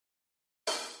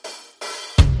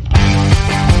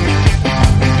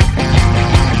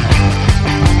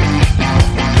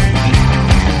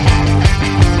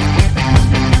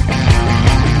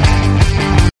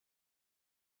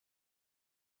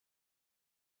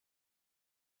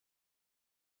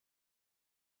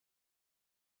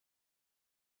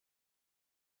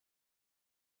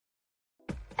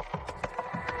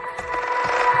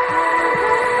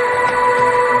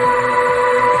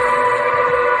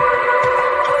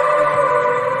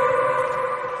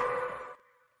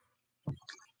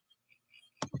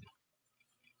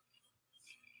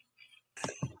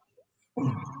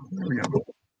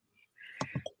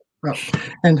Oh.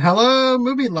 And hello,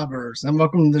 movie lovers, and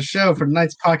welcome to the show. For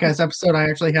tonight's podcast episode, I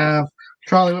actually have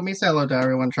Charlie with me. Say hello to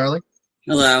everyone, Charlie.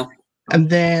 Hello. And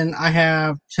then I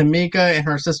have Tamika and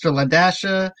her sister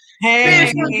Ladasha.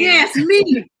 Hey, yes,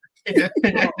 me.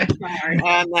 sorry.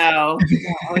 I know.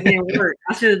 It didn't work.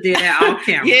 I should have did that off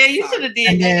camera. Yeah, you should have did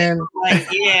And that. then Like,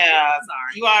 yeah,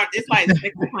 Sorry. you are. It's like the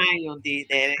second time you did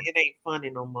that. It ain't funny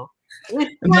no more. And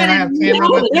then I have Tamara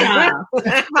with me.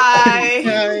 Hi.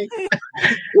 Hi.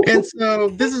 And so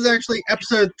this is actually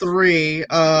episode 3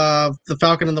 of The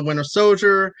Falcon and the Winter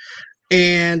Soldier.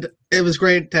 And it was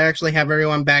great to actually have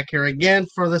everyone back here again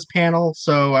for this panel.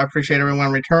 So I appreciate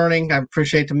everyone returning. I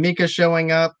appreciate Tamika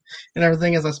showing up and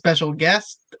everything as a special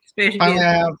guest. Finally, I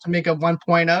have Tamika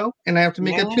 1.0 and I have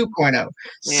Tamika 2.0.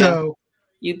 So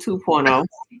You 2.0.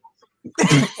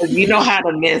 You know how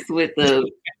to mess with the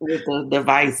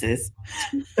devices.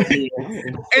 Yeah.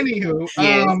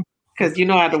 Anywho, Because you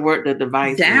know how to work the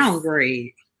devices.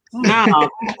 Downgrade. No,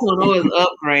 2.0 is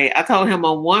upgrade. I told him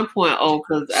on 1.0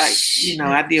 because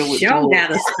I deal with Joe both.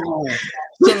 got a score.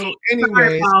 so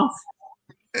anyways,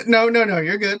 no,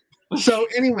 you're good. So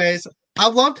anyways, I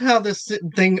loved how this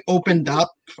thing opened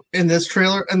up in this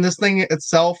trailer and this thing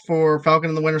itself for Falcon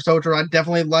and the Winter Soldier. I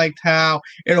definitely liked how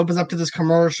it opens up to this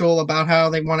commercial about how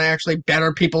they want to actually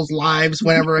better people's lives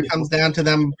whenever it comes down to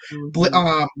them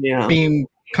being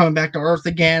coming back to Earth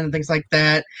again and things like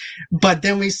that. But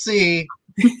then we see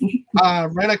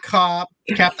Rent-A-Cop,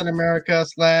 Captain America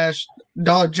 /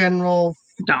 Dollar General,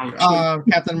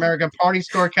 Captain America, Party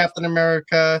Store Captain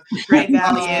America, Great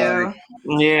Value.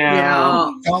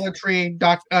 Dollar Tree,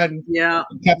 Captain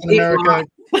Big America.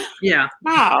 Yeah.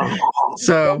 Wow.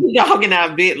 So You dogging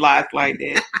out bit lots like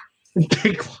that.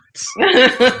 big ones.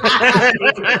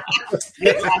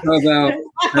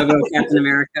 Hobo Captain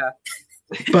America.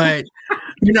 But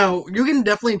you can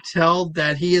definitely tell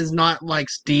that he is not like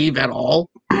Steve at all.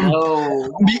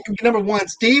 No. Number one,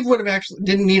 Steve would have actually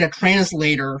didn't need a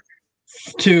translator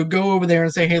to go over there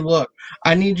and say, "Hey, look,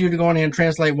 I need you to go in here and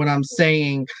translate what I'm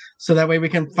saying, so that way we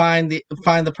can find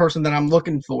the person that I'm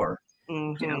looking for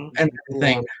Mm-hmm. and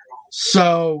everything."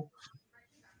 So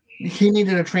he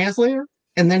needed a translator,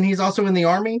 and then he's also in the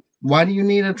army. Why do you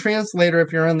need a translator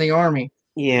if you're in the army?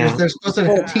 Yeah. They're supposed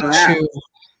to teach you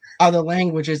other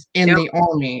languages in the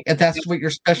army, if that's what your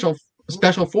special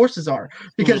forces are,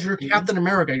 because you're Captain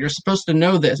America. You're supposed to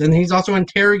know this. And he's also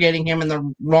interrogating him in the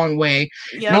wrong way.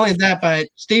 Yep. Not only that, but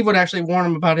Steve would actually warn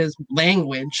him about his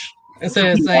language instead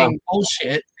of saying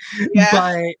bullshit. Yeah.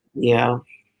 But Yeah.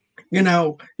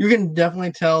 you can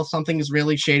definitely tell something's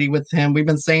really shady with him. We've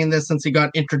been saying this since he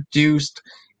got introduced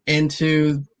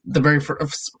into the very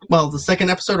first, the second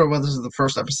episode, or whether this is the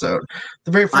first episode.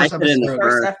 The very first episode.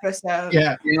 First episode.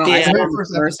 Yeah. Yeah. The very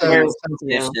first episode.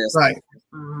 Yeah. Right.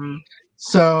 Mm-hmm.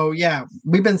 So yeah,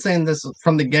 we've been saying this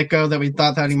from the get-go that we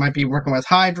thought that he might be working with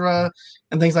Hydra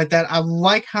and things like that. I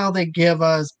like how they give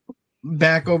us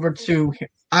back over to.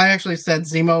 I actually said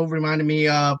Zemo reminded me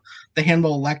of the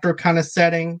Hannibal Lecter kind of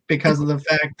setting because of the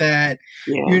fact that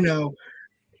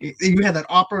you had that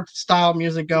opera style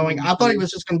music going. I thought he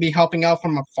was just going to be helping out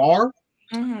from afar,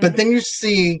 but then you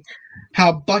see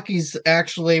how Bucky's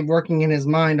actually working in his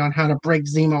mind on how to break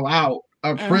Zemo out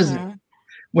of prison,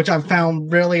 which I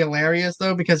found really hilarious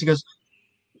though, because he goes,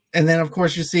 and then of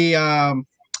course you see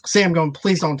Sam going,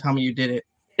 "Please don't tell me you did it."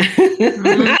 I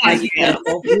did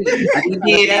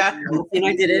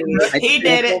it. He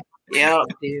did it. Yeah.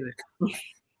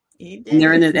 He did And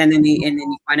they're it. and then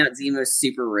you find out Zemo's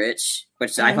super rich,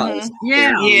 which I thought was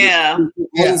Yeah. all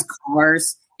these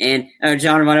cars. And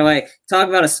John, by the way, talk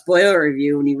about a spoiler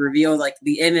review when he revealed like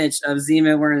the image of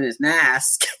Zemo wearing his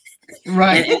mask.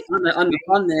 Right. And on the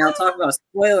thumbnail, I'll talk about a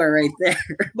spoiler right there.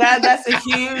 That's a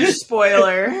huge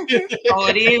spoiler. Oh,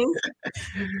 it is.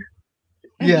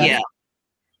 Yeah.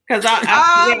 Because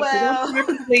I'm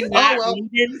purposely not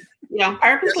reading. Yeah, I'm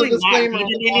purposely not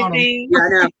reading anything. Yeah, I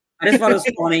know. I just thought it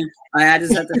was funny. I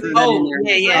just have to throw that in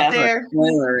there. Yeah. There.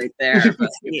 Spoiler right there. But,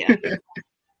 Yeah.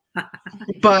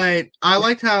 But I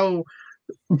liked how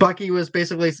Bucky was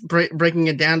basically breaking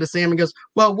it down to Sam and goes,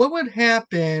 "Well, what would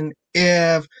happen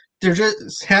if there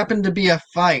just happened to be a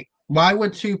fight? Why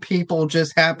would two people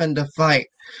just happen to fight?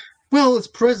 Well, it's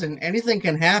prison. Anything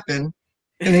can happen."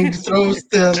 And he throws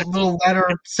the little letter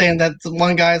saying that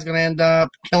one guy is going to end up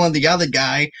killing the other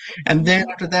guy. And then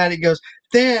after that, he goes,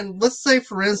 then let's say,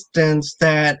 for instance,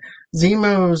 that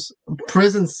Zemo's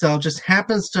prison cell just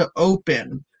happens to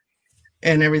open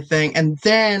and everything. And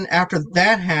then after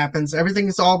that happens, everything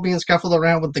is all being scuffled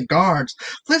around with the guards.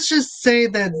 Let's just say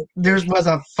that there was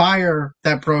a fire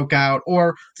that broke out,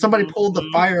 or somebody pulled the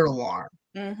fire alarm,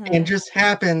 and just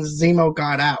happens Zemo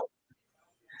got out.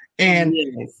 And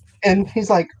Yes. and he's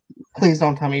like, "Please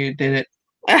don't tell me you did it.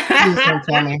 Please don't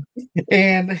tell me."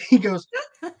 And he goes,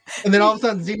 and then all of a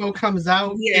sudden Zemo comes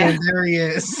out, Yeah. and there he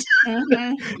is.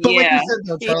 Mhm. But like you Yeah. said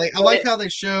though, Charlie, I like how they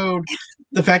showed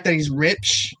the fact that he's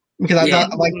rich, because I Yeah.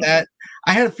 thought I like that.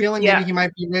 I had a feeling Yeah. maybe he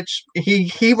might be rich.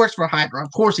 He works for Hydra.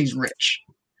 Of course he's rich.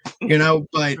 You know,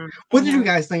 but what did you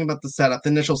guys think about the setup, the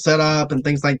initial setup and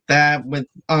things like that? With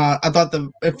I thought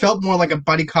it felt more like a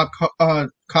buddy cop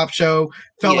show.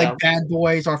 Felt Yeah. like Bad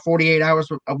Boys or 48 Hours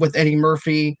with Eddie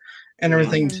Murphy and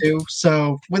everything Mhm. too.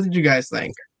 So what did you guys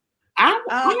think?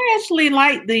 I actually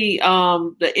like the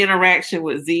interaction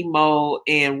with Zemo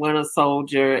and Winter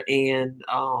Soldier and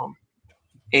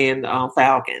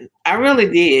Falcon. I really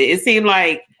did. It seemed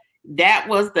like that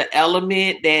was the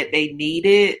element that they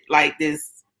needed, like this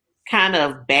kind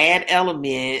of bad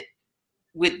element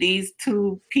with these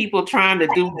two people trying to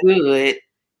do good.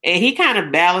 And he kind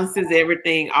of balances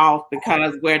everything off,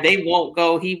 because where they won't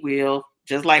go, he will.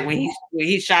 Just like when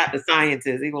he shot the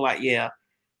scientist, he was like, "Yeah,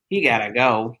 he gotta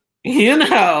go," you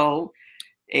know.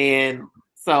 And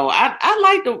so I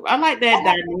like that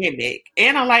dynamic,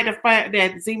 and I like the fact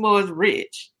that Zemo is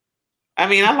rich. I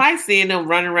mean, I like seeing them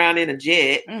running around in a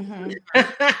jet. Mhm.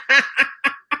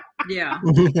 Yeah.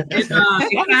 It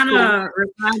kind of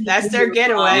reminds That's me their of,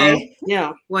 getaway.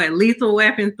 Yeah. What, Lethal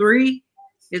Weapon 3?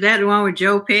 Is that the one with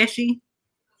Joe Pesci?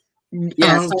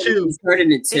 Yeah, so two. he started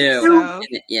in two. So,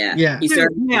 Yeah. Yeah. He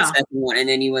started in Yeah. the second one, and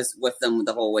then he was with them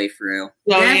the whole way through. Oh,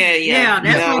 That's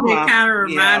what it kind of Yeah.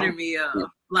 reminded me of.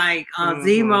 Like Mhm.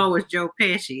 Zemo was Joe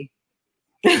Pesci.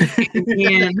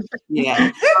 And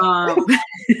Yeah.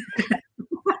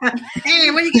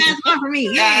 hey, what you guys want from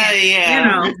me? Yeah.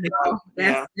 Yeah. You know,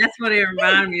 that's what it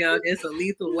reminded me of. It's a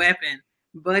Lethal Weapon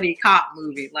buddy cop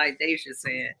movie, like Daisha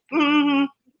said. Mhm.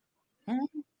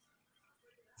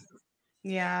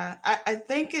 yeah, I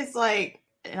think it's like,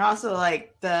 and also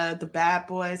like the Bad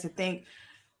Boys. I think,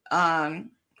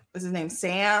 what's his name?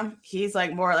 Sam. He's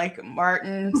like more like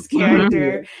Martin's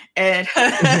character, and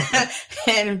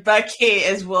and Bucky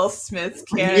is Will Smith's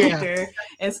character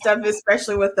and stuff,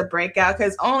 especially with the breakout,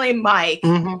 because only Mike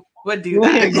Mhm. would do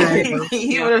that. Exactly.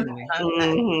 He would have done that.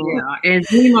 Mhm. Yeah, and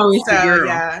Zemo is the So girl.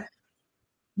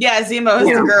 yeah, Zemo is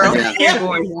the girl. Yeah. Bad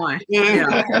Boy 1.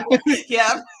 Yeah.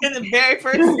 Yeah, in the very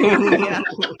first scene. Yeah.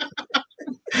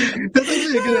 That's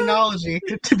actually a good analogy,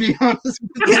 to be honest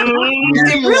with you.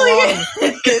 It really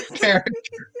is. Character.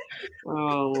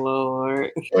 Oh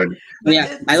Lord.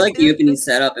 Yeah, I like the opening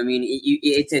setup. I mean,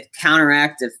 it's a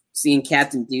counteract of seeing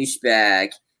Captain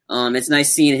Douchebag. It's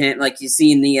nice seeing him, like you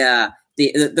see in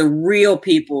the real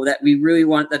people that we really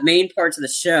want, the main parts of the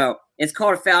show. It's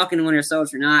called Falcon and Winter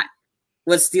Soldier, not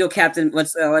let's do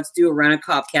a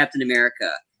Rent-A-Cop Captain America.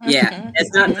 Yeah,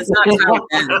 it's not Kyle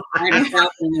Banner. I'm Falcon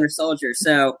and Winter Soldier.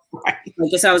 So I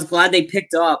guess I was glad they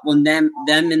picked up on them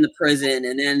in the prison,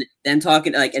 and then them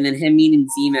talking and then him meeting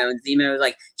Zemo, and Zemo was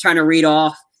like trying to read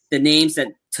off the names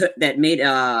that made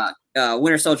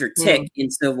Winter Soldier tick in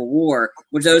Civil War,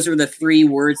 which those were the 3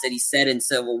 words that he said in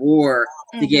Civil War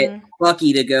to get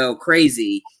Bucky to go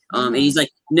crazy. And he's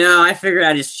like, "No, I figured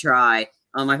I'd just try."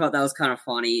 I thought that was kind of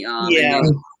funny.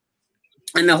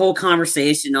 And the whole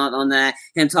conversation on that,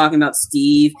 him talking about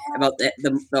Steve, about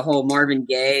the whole Marvin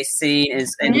Gaye scene,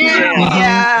 and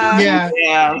Yeah.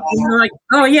 you're like,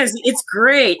 oh yes, it's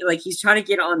great. Like he's trying to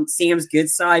get on Sam's good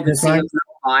side, but That's right. Sam's not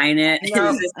buying it. No.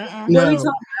 It's just, Mm-mm. what are you No. talking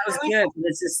about? That was good. But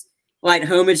it's just like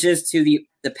homages to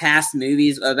the past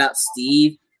movies about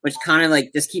Steve, which kind of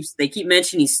like they keep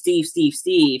mentioning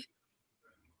Steve.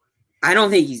 I don't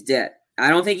think he's dead. I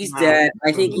don't think he's dead.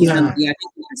 I think he's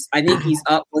I think he's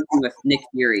up working with Nick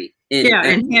Fury. In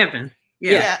heaven.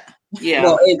 Yeah. Yeah.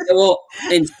 Well,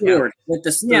 in Sword with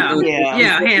the Yeah.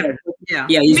 heaven. Yeah.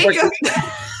 Yeah, he's Mika.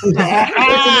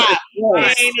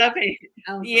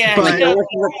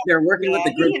 they're working with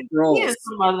the group of trolls.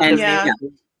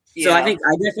 So I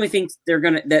definitely think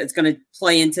that's gonna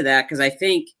play into that, because I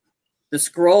think the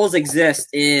Skrulls exist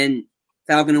in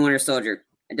Falcon and Winter Soldier.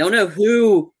 I don't know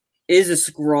who is a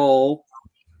Skrull,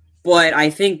 but I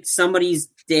think somebody's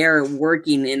there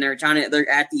working, and they're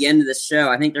at the end of the show.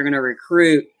 I think they're gonna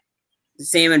recruit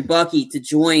Sam and Bucky to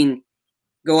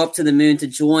go up to the moon to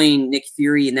join Nick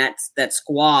Fury and that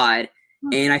squad.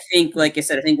 And I think, like I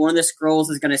said, I think one of the Skrulls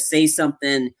is going to say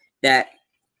something that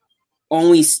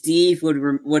only Steve would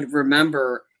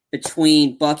remember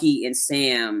between Bucky and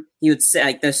Sam. He would say,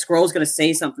 like, the Skrull's going to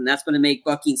say something that's going to make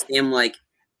Bucky and Sam like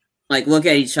look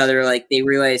at each other, like they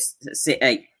realize,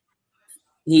 like,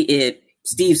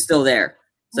 Steve's still there.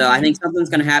 So I think something's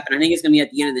going to happen. I think it's going to be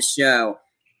at the end of the show,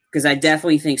 because I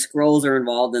definitely think Skrulls are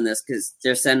involved in this, because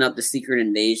they're setting up the Secret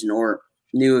Invasion or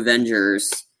New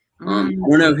Avengers. I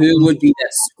don't know who would be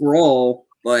that Skrull,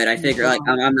 but I figure like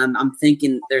I'm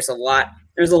thinking there's a lot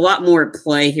more at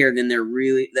play here than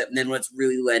than what's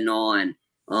really letting on.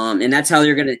 And that's how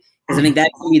they're gonna. Because I think that's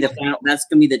gonna be the final. That's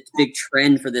gonna be the big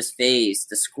trend for this phase,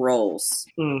 the Skrulls.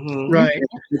 Right.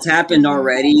 It's happened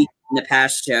already in the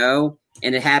past show,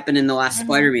 and it happened in the last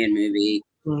Spider-Man movie.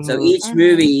 So each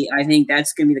movie, I think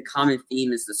that's going to be the common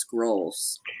theme is the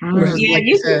Skrulls. Yeah, like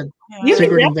you said, can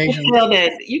definitely tell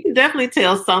that. You can definitely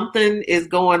tell something is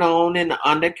going on in the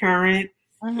undercurrent.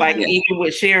 Like even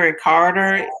with Sharon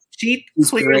Carter, she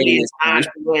clearly is not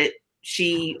what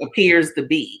she appears to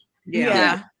be.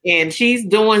 Yeah. And she's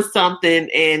doing something,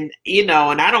 and and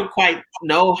I don't quite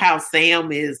know how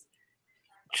Sam is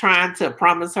trying to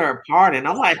promise her a pardon.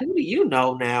 I'm like, who do you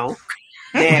know now?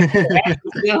 That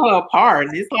steal her apart.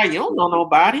 And it's like, you don't know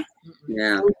nobody.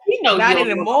 Yeah. You know, not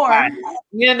anymore.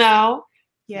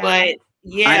 Yeah. But it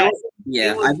was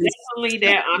I definitely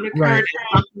that undercurrent and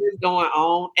something is going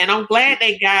on. And I'm glad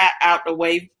they got out the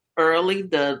way early,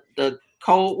 the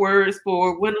code words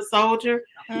for Winter Soldier.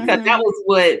 Because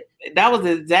that was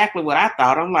exactly what I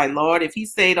thought. I'm like, Lord, if he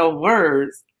say those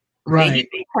words, then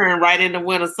he turned right into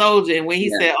Winter Soldier, and when he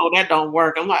said, "Oh, that don't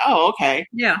work," I'm like, "Oh, okay,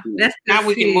 yeah, now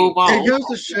we can move on." It goes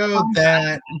to show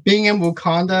that being in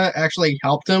Wakanda actually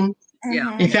helped him.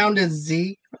 Yeah, he found his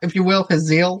Z, if you will, his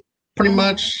zeal, pretty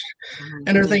much,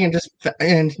 and everything,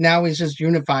 and now he's just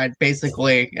unified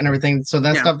basically, and everything. So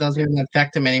that stuff doesn't even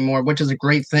affect him anymore, which is a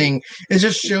great thing. It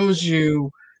just shows you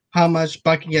how much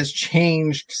Bucky has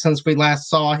changed since we last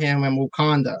saw him in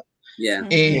Wakanda. Yeah.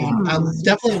 And I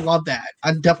definitely love that.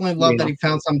 I definitely love that he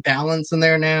found some balance in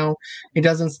there now. He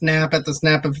doesn't snap at the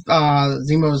snap of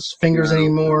Zemo's fingers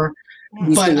anymore.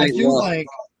 But I do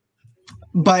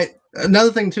but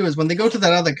another thing too is when they go to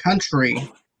that other country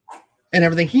and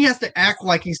everything, he has to act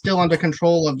like he's still under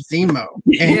control of Zemo.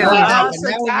 And that's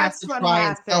what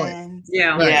happened. He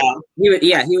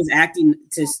was acting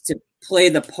to play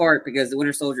the part because the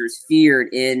Winter Soldier is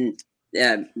feared in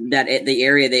the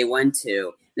area they went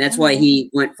to. And that's why he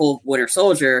went full Winter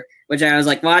Soldier, which I was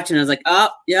like watching. I was like, oh,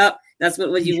 yep, that's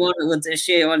what you wanted with this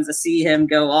shit. I wanted to see him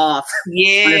go off.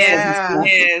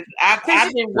 Yes.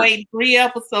 I've been waiting 3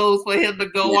 episodes for him to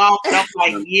go off. And I'm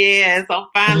like, yes, I'm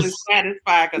finally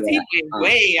satisfied because he went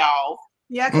way off.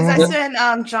 Yeah, because I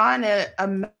sent John a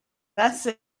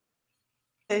message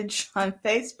on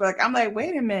Facebook. I'm like,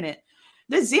 wait a minute.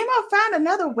 Did Zemo find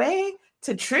another way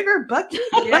to trigger Bucky?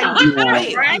 Wait,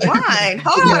 why?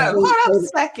 Hold on a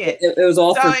second. It was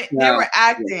all so they were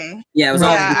acting. Yeah, it was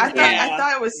all. I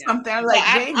thought it was something. I was like,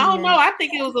 I don't know. I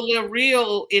think it was a little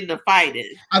real in the fighting.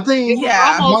 I think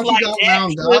almost like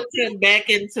that flipped him back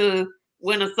into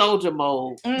Winter Soldier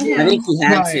mode. I think he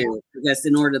had to, because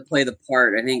in order to play the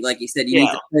part, I think, like you said, you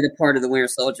need to play the part of the Winter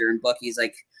Soldier, and Bucky's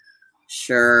like,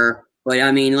 sure. But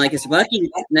I mean, like, it's Bucky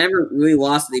never really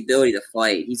lost the ability to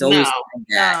fight. He's always done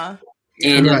that.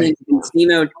 And I think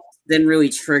Zemo didn't really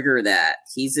trigger that.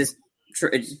 He's just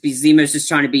Zemo's just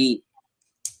trying to be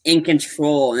in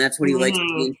control, and that's what he likes to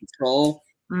be in control.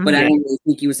 But I don't really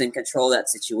think he was in control of that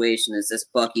situation. It's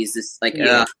just Bucky's just like,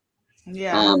 there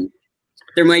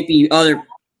might be other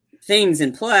things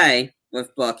in play with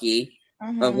Bucky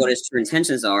of what his true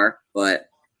intentions are, but.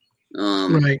 But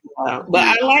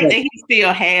I like that he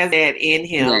still has that in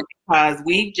him because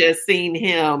we've just seen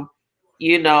him,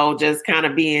 just kind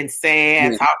of being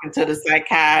sad, talking to the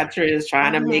psychiatrist,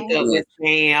 trying to make up with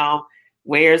Sam.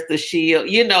 Where's the shield?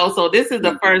 So this is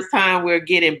the first time we're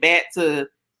getting back to,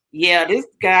 this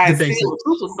guy's still a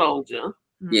super soldier.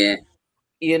 Yeah.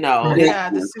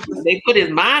 They put his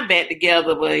mind back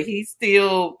together, but he's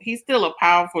still a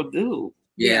powerful dude.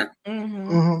 Yeah.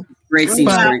 Great scene.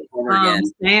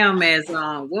 Sam as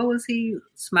what was he?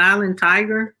 Smiling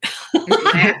Tiger?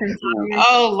 Laughing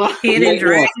Tiger? Hidden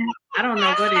Dragon? I don't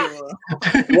know what he was.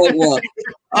 What was?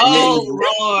 Oh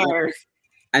Lord!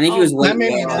 I think he was. That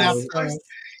made me laugh.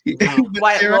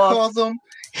 When Sarah calls him,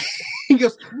 he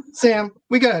goes, "Sam,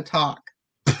 we gotta talk."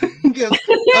 He goes,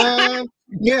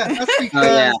 yeah, that's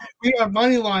because we are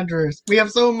money launderers. We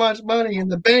have so much money in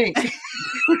the bank. I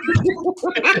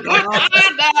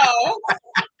know.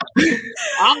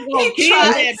 I'm gonna kill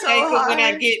that paper when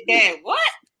I get back. What?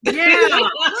 Yeah,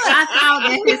 I thought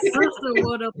that his sister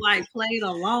would have played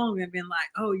along and been like,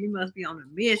 "Oh, you must be on a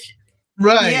mission."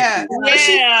 Right. Yeah,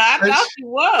 I thought she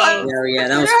was. Yeah,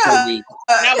 that was funny.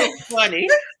 That was funny.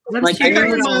 Like, whenever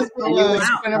you're lying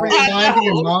to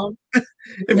your mom.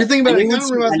 If you think about it, it kind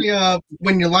of reminds me of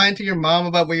when you're lying to your mom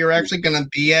about where you're actually going to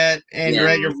be at, and you're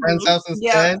at your friend's house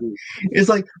instead. It's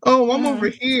like, oh, I'm over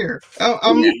here. Oh,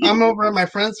 I'm over at my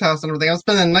friend's house and everything. I'm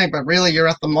spending the night, but really you're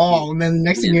at the mall. And then the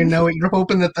next thing you know, you're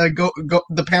hoping that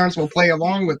the parents will play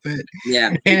along with it.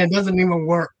 Yeah, and it doesn't even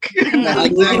work. That's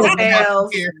exactly what happened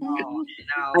here. That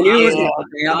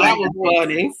was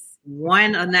funny.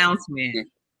 One announcement.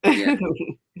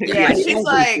 Yeah, she's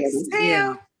like,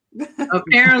 Sam.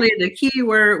 Apparently, the key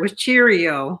word was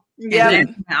Cheerio. Yeah,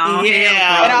 and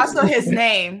also his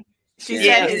name. She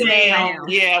said his name.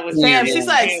 Yeah, it was Sam. She's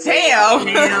like Sam.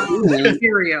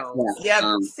 Cheerio. Yep,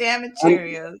 Sam and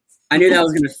Cheerios. I knew that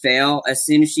was gonna fail as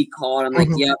soon as she called. I'm like,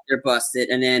 "Yep, they're busted."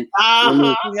 And then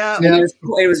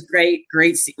it was great.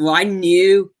 Well, I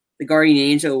knew the guardian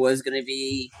angel was gonna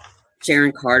be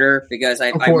Sharon Carter because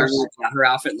I remember what her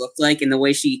outfit looked like and the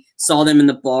way she saw them in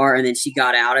the bar, and then she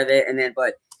got out of it, and then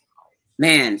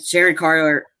man, Sharon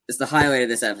Carter is the highlight of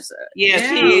this episode. Yeah,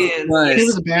 she is. She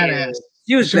was a badass.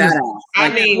 She was badass. I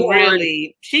mean,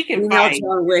 really, she can fight.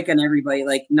 John Wick and everybody,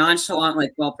 like nonchalant,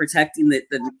 like while protecting the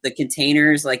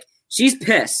containers. Like she's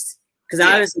pissed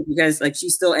because like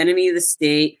she's still enemy of the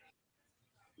state.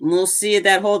 We'll see if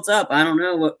that holds up. I don't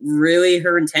know what really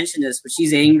her intention is, but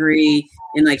she's angry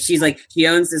and like she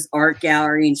owns this art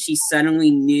gallery and she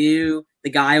suddenly knew the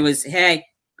guy was, hey,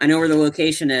 I know where the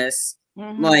location is.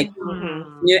 Mm-hmm.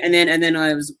 Yeah, and then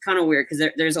it was kind of weird because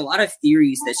there's a lot of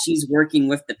theories that she's working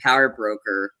with the power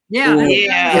broker.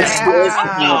 I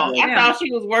thought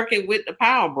she was working with the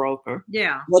power broker.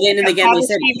 Yeah. Well, then again, they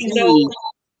said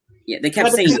they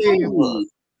kept saying.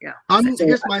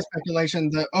 Here's my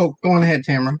speculation. Go on ahead,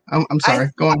 Tamara. I'm sorry.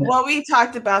 Go on ahead. Well, we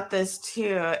talked about this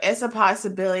too. It's a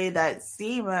possibility that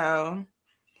Zemo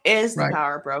is the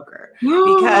power broker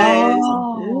because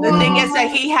the thing is that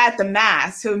he had the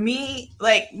mask. So me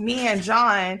and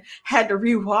John had to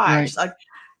rewatch. Right.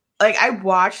 Like I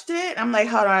watched it. I'm like,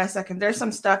 hold on a second. There's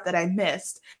some stuff that I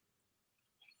missed.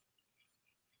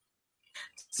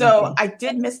 So I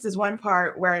did miss this one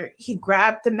part where he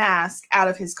grabbed the mask out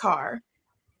of his car.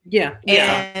 Yeah.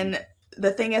 And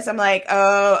the thing is, I'm like,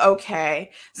 oh,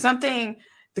 okay. Something,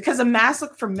 because the mask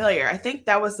looked familiar. I think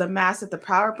that was the mask that the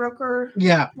power broker.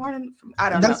 Yeah. I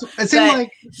don't know. It seemed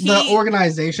like the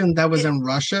organization that was in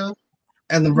Russia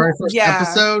and the very first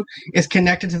episode is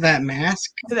connected to that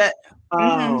mask. To that.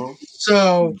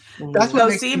 So that's what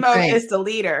makes Zemo is the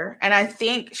leader. And I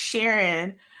think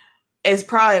Sharon is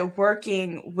probably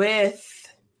working with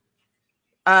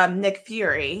Nick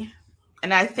Fury.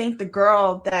 And I think the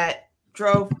girl that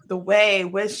drove the way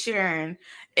with Sharon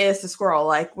is the squirrel,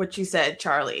 like what you said,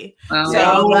 Charlie. It's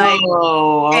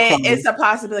a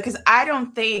possibility because I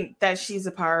don't think that she's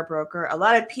a power broker. A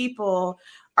lot of people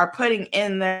are putting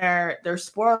in their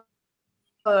spoiler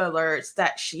alerts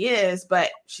that she is, but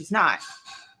she's not.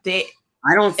 I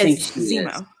don't think she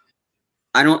Zemo. Is.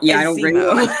 I don't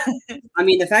really. I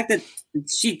mean, the fact that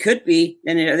she could be,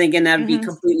 and again, that would be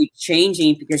completely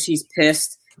changing because she's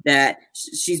pissed that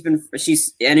she's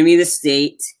enemy of the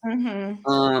state.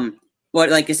 But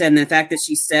like I said, and the fact that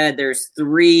she said there's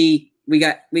we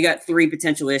got 3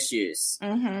 potential issues.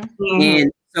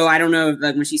 And so I don't know,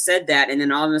 like when she said that, and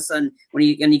then all of a sudden when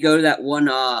you go to that one,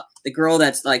 the girl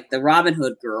that's like the Robin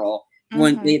Hood girl,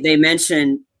 when they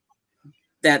mentioned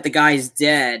that the guy's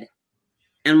dead,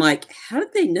 and I'm like, how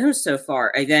did they know so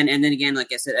far? And then again,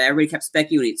 like I said, everybody kept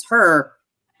speculating it's her.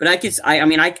 But I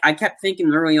kept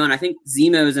thinking early on, I think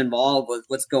Zemo is involved with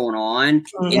what's going on.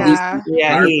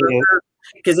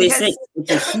 Because they say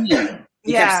it's a he.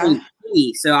 They kept saying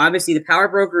he. So obviously the power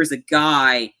broker is a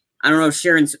guy. I don't know if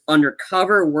Sharon's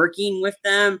undercover working with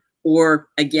them, or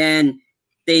again,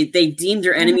 they deemed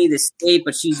her enemy of the state,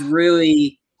 but she's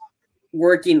really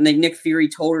working. Like Nick Fury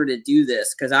told her to do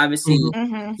this because obviously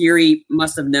Fury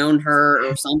must have known her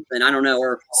or something. I don't know,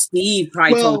 or Steve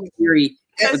probably told Fury.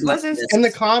 In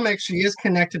the comics, she is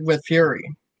connected with Fury.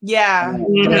 Yeah.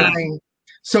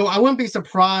 So I wouldn't be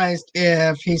surprised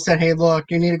if he said, hey, look,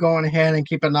 you need to go on ahead and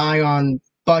keep an eye on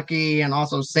Bucky and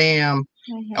also Sam.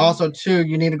 Also, too,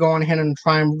 you need to go on ahead and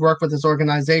try and work with this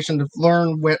organization to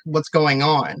learn what's going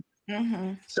on.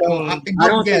 So I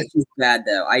don't think she's bad,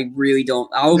 though. I really don't.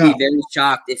 I will be very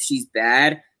shocked if she's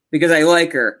bad because I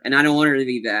like her and I don't want her to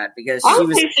be bad because I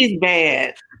don't think she's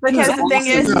bad. Because the thing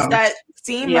is that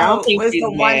Zemo was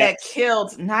the one that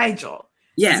killed Nigel.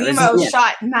 Yeah, Zemo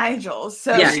shot Nigel.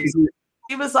 So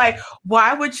she was like,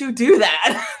 why would you do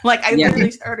that? Like, I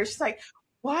literally heard her. She's like,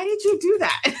 why did you do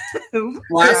that? I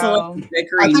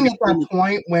think at that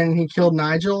point when he killed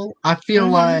Nigel, I feel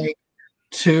like,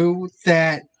 too,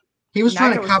 that He was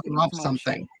trying Neither to was cover too up much.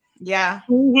 something. Yeah.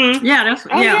 Mm-hmm. Yeah, that's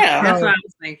Oh, yeah. that's what I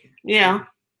was thinking. Yeah.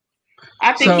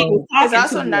 I think he was It's talking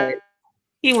also too not. much.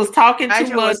 He was talking too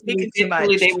Nigel much. was speaking too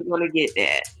Eventually, much. they were going to get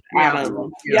that Yeah. out of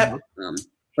him. Yep.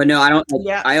 But no, I don't.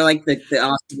 Yeah. I like the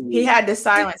He had to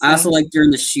silence. I also like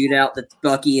during the shootout that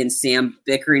Bucky and Sam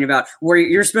bickering about where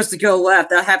you're supposed to go left.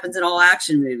 That happens in all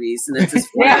action movies, and it's just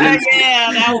Yeah,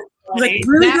 that was like funny.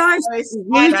 really, That guys. voice-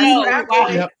 I That's know. that While,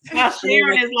 voice. Yep. while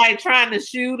Sharon is like trying to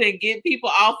shoot and get people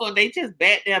off, and they just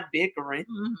back there bickering.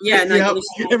 Yeah, and like,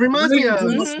 Yep. It reminds me of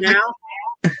now.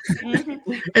 Mhm.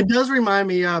 it does remind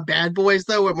me of Bad Boys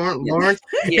though with Martin Yeah. Lawrence.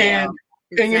 Yeah.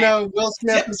 And you know, Will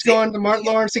Smith is going to Martin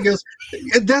Lawrence. He goes,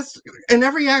 "That's in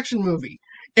every action movie."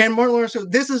 And Martin Lawrence goes,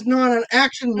 "This is not an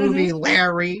action movie,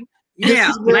 Larry. This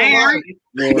Yeah, is real Larry.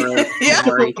 life." Yeah.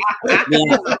 Sorry.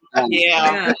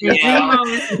 Yeah.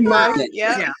 My-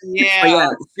 Yeah.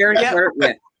 Sharon Yep. Carter.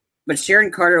 Yeah. But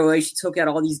Sharon Carter, the way she took out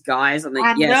all these guys, I'm like,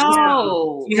 I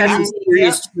know. she had some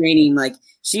serious training. Like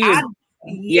she was,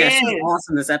 Yes. she was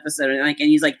awesome this episode. And like, and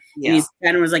he's like, Yeah. and he's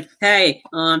kind of was like, hey,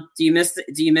 do you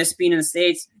miss being in the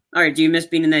States? All right, do you miss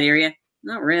being in that area?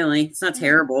 Not really. It's not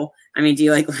terrible. I mean, do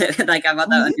you like like about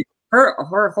that? Her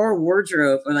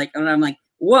wardrobe, or like, and I'm like,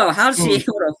 whoa, how's she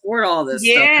able to afford all this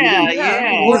stuff?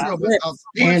 Yeah. Wardrobe was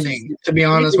outstanding, to be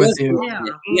honest with you.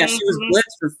 Yeah, she was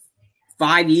blitzed for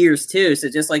 5 years too, so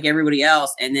just like everybody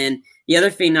else. And then the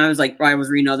other thing, I was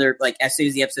reading other, like, as soon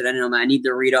as the episode ended, I need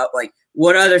to read up like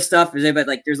what other stuff is there. But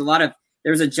like, there's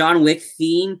a John Wick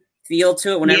feel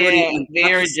to it. When everybody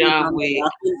very John Wick.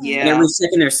 And everybody's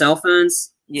checking their cell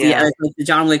phones. Yeah. Like the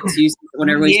John Wick 2. When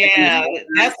everybody's checking their cell phones.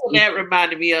 That's what that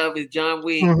reminded me of is John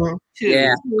Wick 2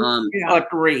 Yeah, or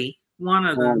 3. One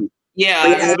of them. Yeah,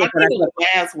 But I think it was the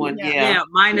last one. Yeah,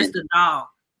 minus the dog.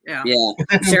 Yeah.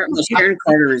 Sharon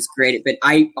Carter is great, but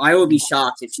I would be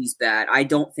shocked if she's bad. I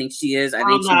don't think she is. I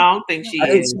don't think she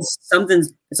is.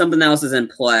 Something else is in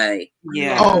play.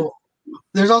 Yeah. Oh,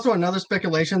 there's also another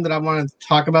speculation that I want to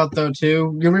talk about though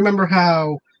too. You remember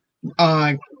how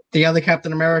the other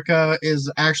Captain America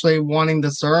is actually wanting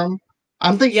the serum?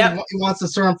 I'm thinking he wants the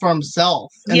serum for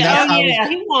himself. And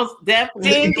he wants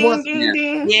definitely.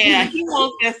 Ding. He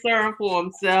wants that serum for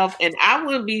himself, and I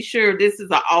wouldn't be sure this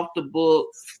is an off the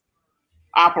books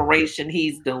operation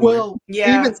he's doing. Well, he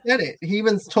even said it. He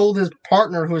even told his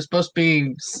partner, who was supposed to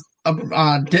be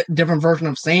a different version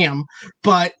of Sam,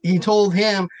 but he told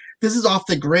him this is off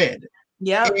the grid.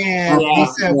 Yeah, and he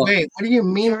said, "Wait, what do you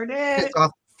mean it's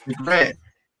off the grid?"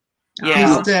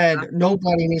 Yeah. He said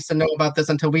nobody needs to know about this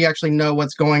until we actually know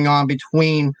what's going on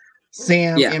between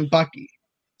Sam and Bucky.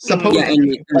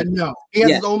 Supposedly, but no, he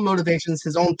has his own motivations,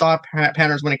 his own thought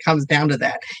patterns when it comes down to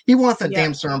that. He wants that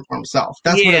damn serum for himself.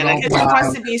 That's what it all because he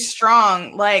wants to be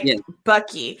strong like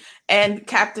Bucky and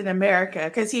Captain America,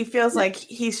 because he feels like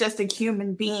he's just a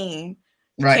human being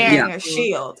carrying a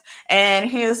shield, and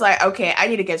he was like, okay, I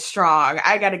need to get strong,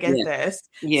 I gotta get this.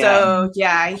 So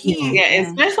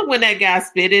especially when that guy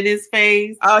spit in his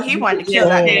face. Oh, he wanted to kill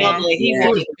that man. He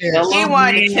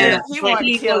wanted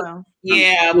to kill him.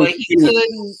 Yeah, but he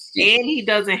couldn't, and he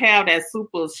doesn't have that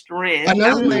super strength.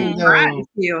 Another thing, to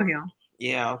kill him.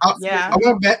 Yeah. I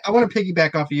want to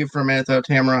piggyback off of you for a minute, though,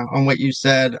 Tamara, on what you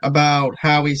said about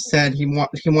how he said he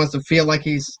wants to feel like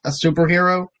he's a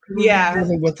superhero. Yeah,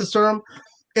 with the serum,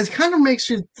 it kind of makes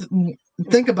you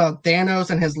think about Thanos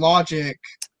and his logic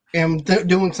and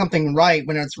doing something right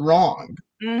when it's wrong.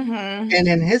 Mm-hmm. And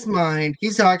in his mind,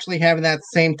 he's actually having that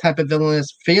same type of villainous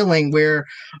feeling where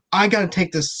I got to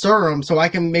take this serum so I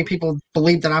can make people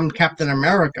believe that I'm Captain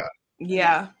America.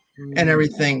 Yeah. And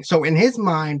everything. So in his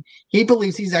mind, he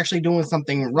believes he's actually doing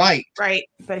something right. Right,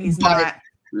 but he's not.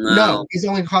 No, he's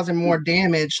only causing more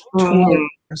damage towards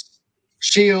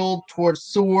S.H.I.E.L.D., towards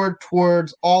SWORD,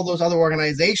 towards all those other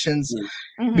organizations,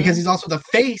 because he's also the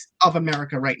face of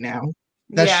America right now.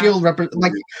 That S.H.I.E.L.D.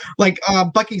 like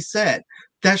Bucky said,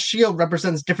 that S.H.I.E.L.D.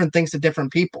 represents different things to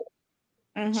different people.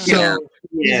 So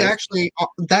he's actually,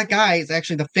 that guy is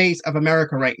actually the face of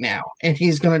America right now, and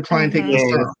he's going to try and take this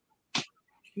serum.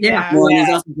 Well, he's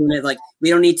also doing it like we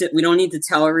don't need to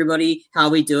tell everybody how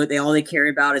we do it. All they care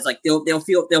about is like they'll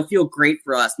feel great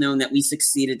for us knowing that we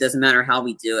succeed. It doesn't matter how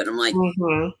we do it. I'm like,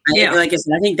 like I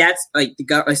said, I think that's like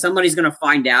somebody's gonna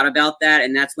find out about that,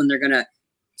 and that's when they're gonna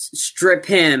strip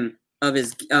him of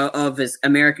his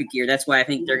America gear. That's why I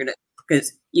think they're gonna,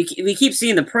 because we keep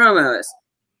seeing the promos.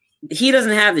 He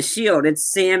doesn't have the shield.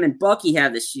 It's Sam and Bucky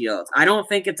have the shield. I don't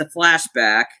think it's a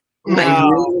flashback.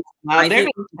 No, they're going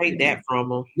to take that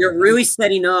from him. You're really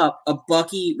setting up a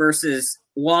Bucky versus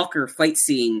Walker fight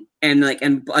scene, and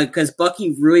because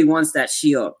Bucky really wants that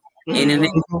shield, and if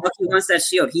Bucky wants that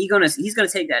shield, he's gonna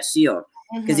take that shield.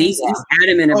 because he's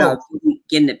adamant about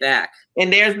getting it back.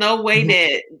 And there's no way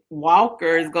that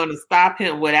Walker is going to stop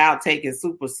him without taking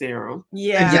super serum.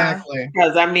 Yeah, exactly.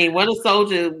 Because I mean, Winter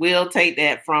Soldier will take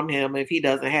that from him if he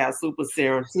doesn't have super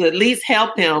serum to at least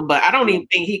help him. But I don't even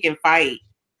think he can fight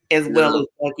as well as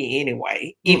Bucky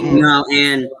anyway. No,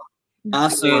 and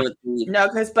also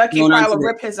because Bucky probably would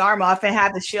rip his arm off and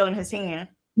have the shield in his hand.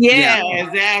 Yeah,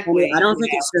 exactly. I don't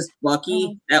think it's just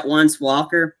Bucky that wants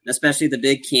Walker, especially the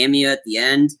big cameo at the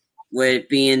end, with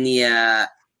being the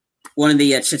one of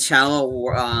the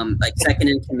T'Challa like second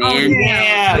in command.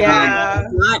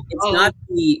 It's not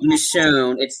the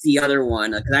Michonne, it's the other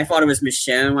one. Because I thought it was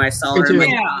Michonne when I saw her.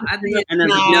 I think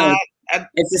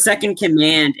it's the second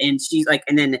command, and she's like,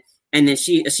 and then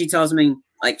she tells me,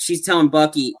 like, she's telling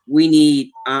Bucky, we need.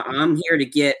 I'm here to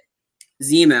get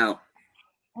Zemo.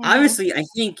 Obviously, I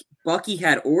think Bucky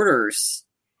had orders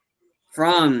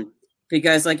from,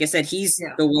 because, like I said, he's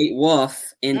the White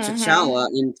Wolf in T'Challa,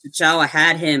 and T'Challa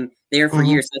had him there for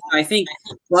years. So I think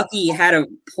Bucky had a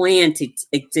plan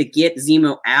to get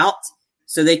Zemo out,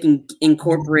 so they can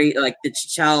incorporate like the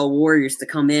T'Challa warriors to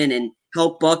come in and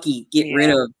help Bucky get rid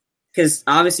of. Because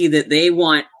obviously that they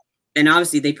want, and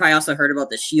obviously they probably also heard about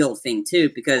the shield thing too,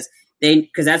 because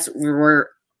that's where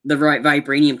the right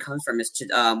vibranium comes from, is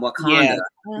Wakanda.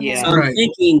 So I'm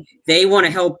thinking they want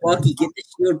to help Bucky get the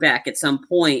shield back at some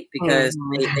point, because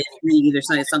they need either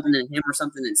something in him or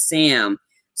something in Sam.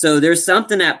 So there's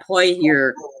something at play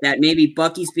here that maybe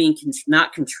Bucky's being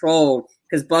not controlled,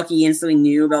 because Bucky instantly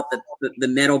knew about the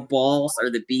metal balls or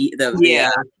the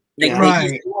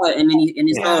and then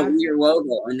he saw a weird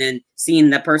logo, and then seeing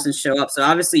that person show up. So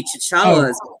obviously T'Challa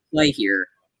is at play here,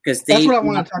 because that's what I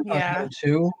want to talk about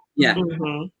too. Yeah.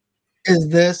 Is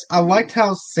this? I liked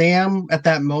how Sam at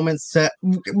that moment said,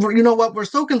 "You know what? We're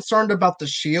so concerned about the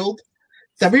shield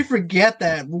that we forget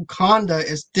that Wakanda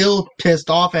is still pissed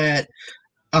off at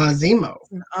Zemo.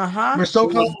 We're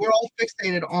all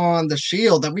fixated on the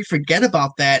shield that we forget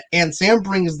about that." And Sam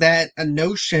brings that a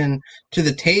notion to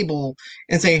the table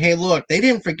and say, "Hey, look, they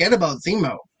didn't forget about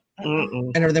Zemo."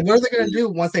 And everything. What are they going to do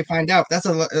once they find out? That's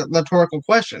a rhetorical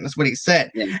question. That's what he said.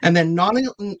 Yeah. And then not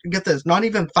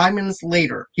even 5 minutes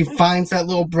later, he finds that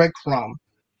little breadcrumb,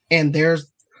 and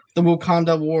there's the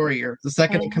Wakanda warrior, the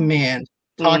second in command,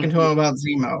 talking to him about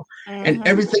Zemo. And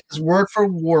everything is word for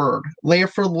word, layer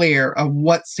for layer of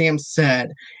what Sam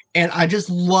said. And I just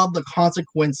love the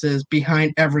consequences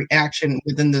behind every action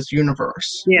within this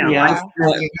universe.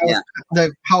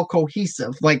 How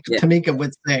cohesive, like Tamika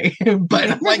would say,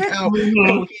 but I like how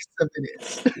cohesive it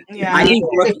is. I think,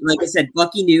 like I said,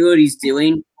 Bucky knew what he's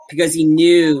doing, because he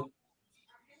knew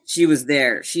she was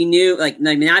there. She knew, like,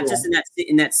 not just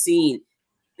in that scene.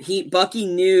 Bucky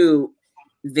knew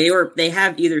they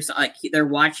have either, like, they're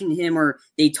watching him, or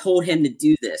they told him to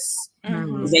do this.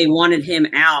 They wanted him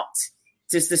out.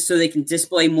 Just so they can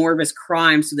display more of his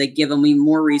crime, so they give him even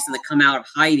more reason to come out of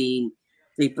hiding.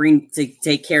 They to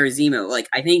take care of Zemo. Like,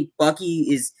 I think Bucky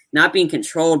is not being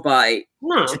controlled by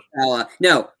T'Challa.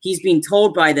 No, he's being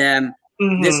told by them,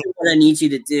 this is what I need you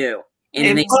to do.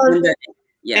 And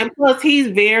plus, he's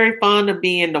very fond of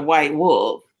being the White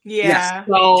Wolf. Yeah.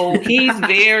 So he's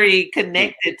very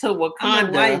connected to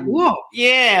Wakanda. White Wolf.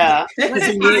 Yeah.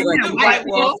 The White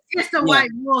Wolf. It's the White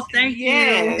Wolf. Thank you.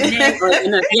 In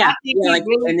the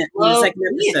second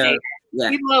episode.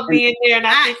 He loved being there, and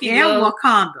I think he loved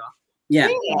Wakanda. Yeah.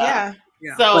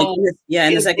 So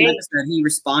in the second episode, he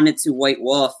responded to White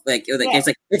Wolf.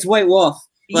 It's White Wolf.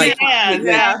 Like,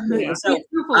 exactly. So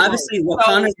obviously,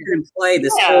 Wakanda's in play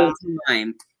this whole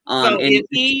time. So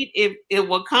if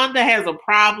Wakanda has a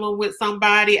problem with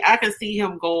somebody, I can see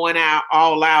him going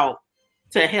all out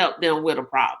to help them with a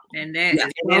problem. And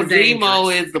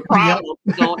Zemo is the problem.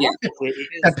 Going with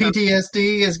it. That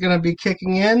PTSD is going to be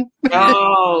kicking in.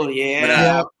 Oh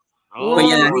yeah. But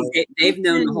they've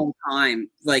known the whole time,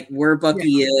 like, where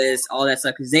Bucky is, all that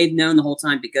stuff, because they've known the whole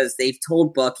time, because they've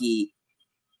told Bucky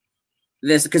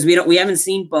this, because we haven't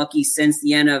seen Bucky since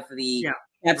the end of the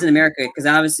Captain America, because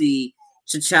obviously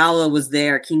T'Challa was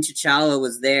there, King T'Challa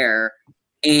was there,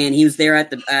 and he was there at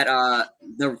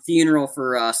the funeral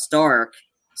for Stark.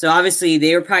 So obviously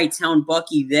they were probably telling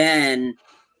Bucky then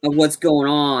of what's going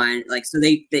on. Like, so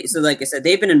so like I said,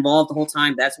 they've been involved the whole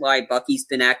time. That's why Bucky's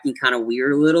been acting kind of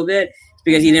weird a little bit. It's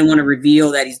because he didn't want to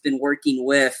reveal that he's been working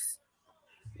with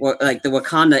the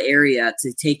Wakanda area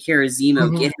to take care of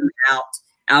Zemo, get him out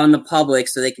in the public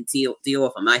so they can deal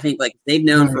with him. I think, like, they've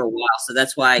known for a while, so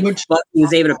that's why Bucky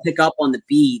was able to pick up on the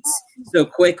beats so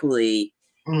quickly,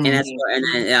 and then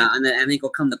I think it'll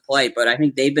come to play. But I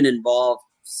think they've been involved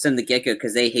from the get-go,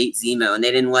 because they hate Zemo, and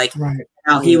they didn't like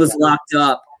how he was locked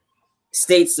up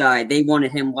stateside, they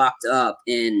wanted him locked up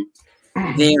in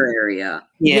their area.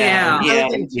 Yeah. The other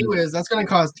thing too is that's going to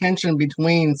cause tension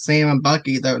between Sam and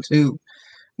Bucky, though, too,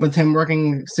 with him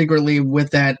working secretly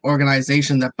with that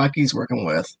organization that Bucky's working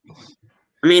with.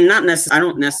 I mean, not necessarily. I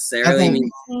don't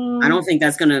necessarily. I don't think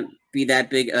that's going to be that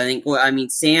big. I think. Well, I mean,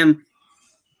 Sam.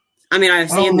 I mean,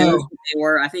 Sam knows what they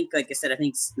were. I think, like I said, I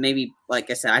think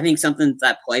something's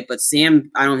at play. But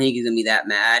Sam, I don't think he's going to be that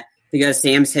mad because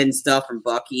Sam's hidden stuff from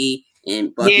Bucky,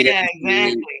 and Bucky. Yeah,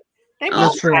 exactly.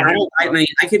 That's true. I mean,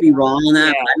 I could be wrong on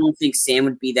that, but I don't think Sam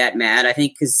would be that mad. I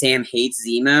think because Sam hates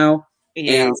Zemo,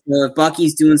 and so if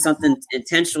Bucky's doing something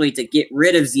intentionally to get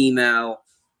rid of Zemo,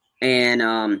 and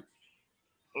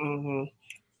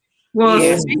well,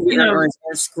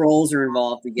 Skrulls are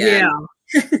involved again.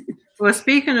 Yeah. Well,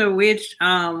 speaking of which,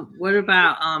 what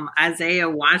about Isaiah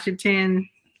Washington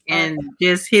and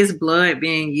just his blood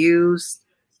being used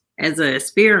as an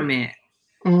experiment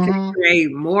to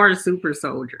create more super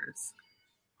soldiers?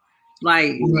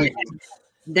 Like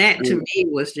that to me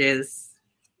was just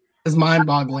it's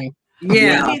mind-boggling.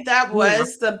 Yeah, maybe that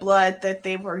was the blood that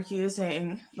they were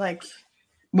using. Like,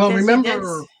 well,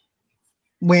 remember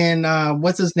when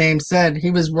what's his name said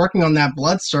he was working on that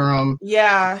blood serum?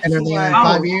 Yeah, and then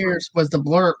 5 years was the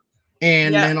blurb,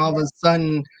 and then all of a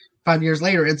sudden, 5 years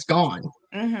later, it's gone.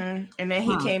 And then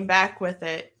he came back with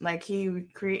it, like he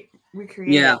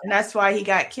recreated, and that's why he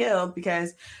got killed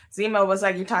because Zemo was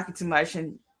like, "You're talking too much,"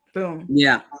 and boom.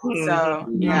 Yeah. So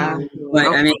but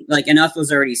I mean, like enough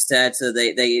was already said, so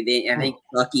they I think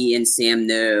Bucky and Sam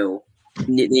they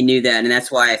knew that, and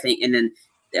that's why I think, and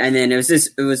then it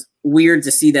was weird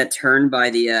to see that turn by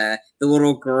the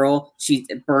little girl. She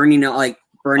burning up.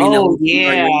 Oh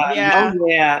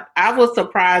yeah. I was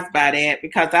surprised by that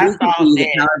because I saw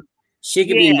that she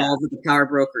could be involved with the power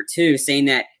broker too, saying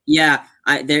that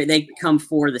they come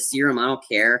for the serum. I don't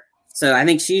care. So I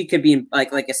think she could be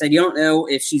like I said, you don't know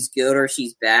if she's good or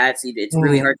she's bad. So it's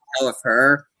really hard to tell with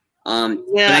her. I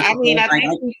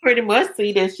think we pretty much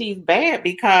see that she's bad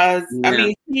because I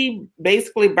mean she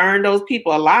basically burned those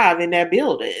people alive in that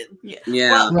building.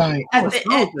 Well, right.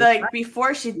 Like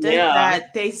before she did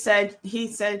that, he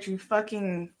said you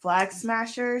fucking flag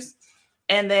smashers,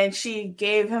 and then she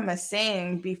gave him a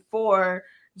saying before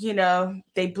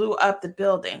they blew up the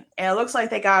building, and it looks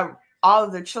like they got all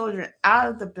of the children out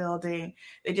of the building.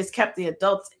 They just kept the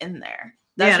adults in there.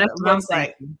 That's what it looks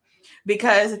like.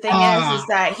 Because the thing is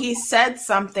that he said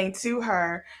something to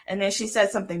her, and then she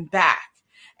said something back.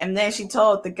 And then she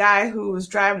told the guy who was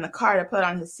driving the car to put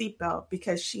on his seatbelt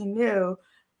because she knew,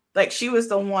 like, she was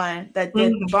the one that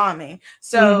did the bombing.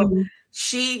 So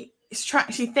she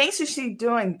thinks that she's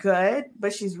doing good,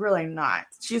 but she's really not.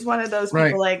 She's one of those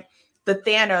people like the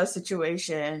Thanos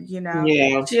situation,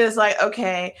 She was like,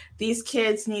 okay, these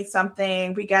kids need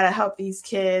something. We got to help these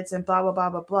kids and blah, blah, blah,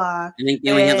 blah, blah. I think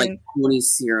they only had like 20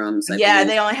 serums.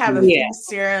 They only have a few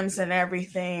serums and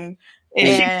everything. And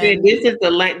she said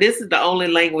this is the only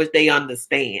language they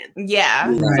understand.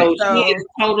 Yeah. So she is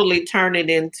totally turning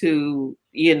into,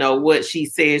 what she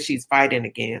says she's fighting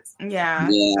against. Yeah.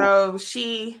 So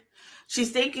she's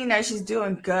thinking that she's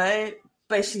doing good,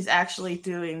 but she's actually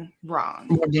doing wrong.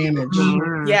 More damage.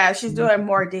 Yeah, she's doing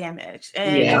more damage.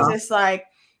 And it's just like,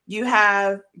 you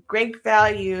have great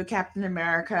value Captain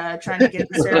America trying to get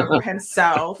the serum for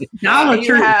himself. Dollar Tree.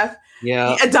 You have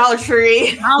a Dollar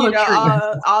Tree.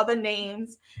 All the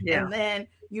names. Yeah. And then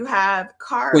you have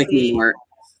Carly,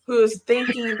 who's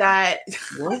thinking that...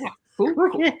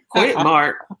 Quit,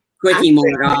 Mark. Quickie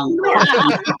Mart.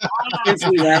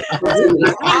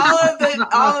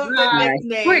 all of the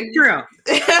nicknames. Quick drill.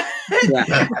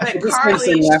 This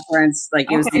person reference,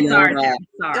 like it was the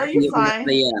sorry. You're fine.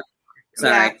 But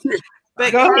sorry.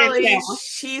 But Carly,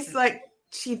 she's like,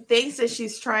 she thinks that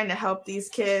she's trying to help these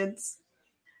kids,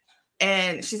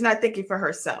 and she's not thinking for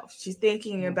herself. She's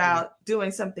thinking about doing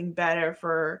something better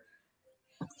for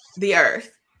the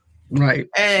Earth. Right.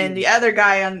 And the other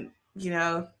guy on,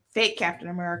 fake Captain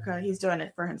America, he's doing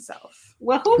it for himself.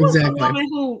 Well, who was the woman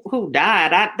who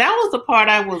died? That was the part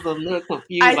I was a little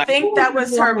confused. I think that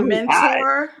was her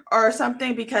mentor or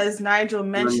something, because Nigel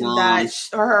mentioned that,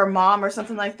 or her mom or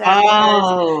something like that.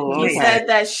 He said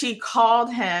that she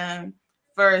called him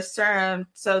for a serum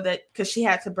because she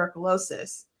had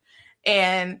tuberculosis,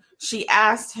 and she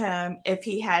asked him if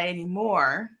he had any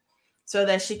more, so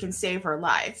that she can save her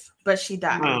life, but she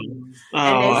died. And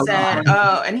they said,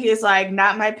 and he's like,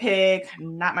 not my pig,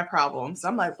 not my problem. So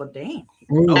I'm like, well, dang.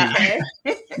 Okay.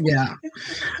 Yeah.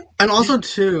 And also,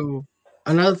 too,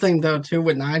 another thing, though, too,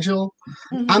 with Nigel,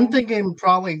 I'm thinking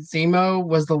probably Zemo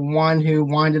was the one who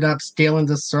winded up stealing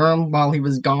the serum while he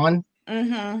was gone.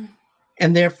 And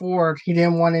and therefore he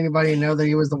didn't want anybody to know that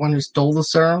he was the one who stole the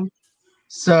serum.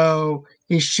 So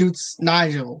he shoots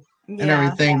Nigel and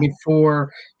everything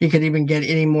before he could even get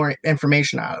any more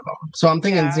information out of him. So I'm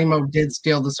thinking Zemo did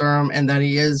steal the serum and that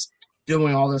he is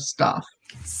doing all this stuff.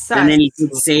 And then he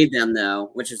did save them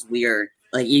though, which is weird.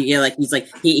 Like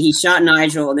he shot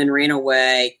Nigel and then ran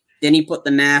away. Then he put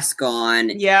the mask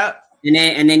on. Yep.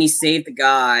 And then he saved the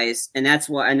guys, and that's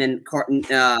why. And then Carton,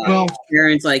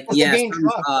 Sharon's like, yes,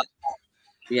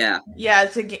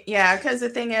 because the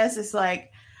thing is, it's like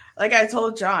I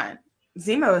told John,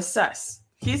 Zemo is sus.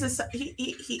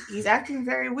 He's acting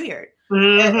very weird.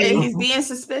 Mm-hmm. And he's being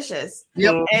suspicious.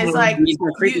 Yep. And it's like he's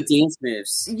gonna creepy dance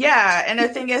moves. Yeah, and the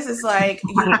thing is, it's like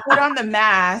you put on the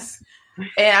mask,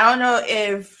 and I don't know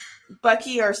if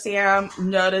Bucky or Sam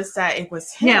noticed that it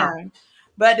was him. Yeah.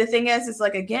 But the thing is, it's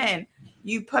like, again,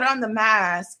 you put on the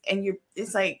mask and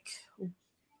it's like,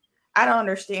 I don't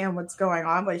understand what's going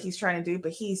on, what he's trying to do,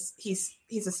 but he's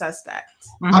a suspect.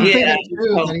 I'm thinking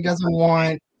too that he doesn't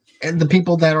want the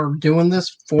people that are doing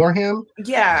this for him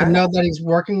to know that he's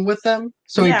working with them.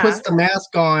 So he puts the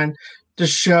mask on to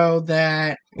show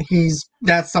that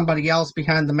that's somebody else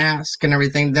behind the mask and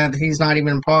everything, that he's not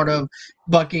even part of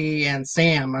Bucky and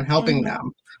Sam and helping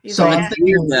them. So I'm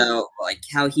thinking though, like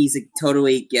how he's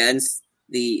totally against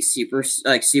the super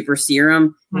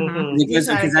serum because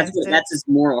that's his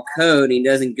moral code. And he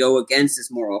doesn't go against his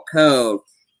moral code.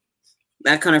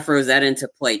 That kind of throws that into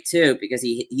play too, because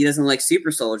he doesn't like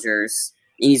super soldiers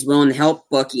and he's willing to help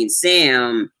Bucky and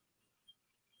Sam.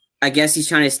 I guess he's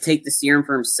trying to take the serum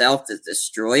for himself to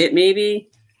destroy it,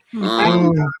 maybe. I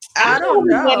don't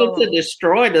know. He wanted to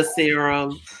destroy the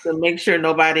serum to make sure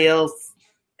nobody else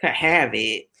could have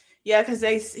it. Yeah,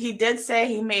 because he did say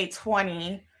he made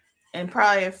 20 and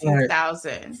probably a few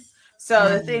thousand. So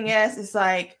the thing is, it's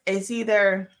like, it's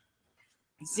either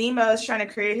Zemo is trying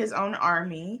to create his own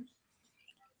army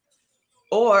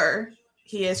or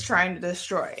he is trying to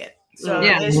destroy it. So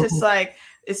it's just like,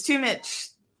 it's too much.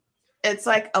 It's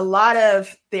like a lot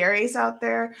of theories out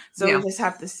there. So we just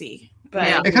have to see. But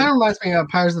it kind of reminds me of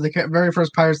very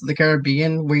first Pirates of the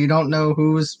Caribbean, where you don't know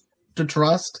who's to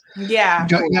trust. Yeah.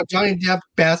 You have Johnny Depp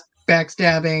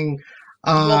backstabbing,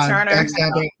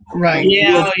 backstabbing, right?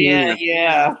 Yeah.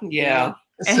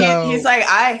 And so, he's like,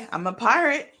 I'm a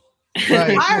pirate.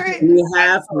 Right. Pirate. You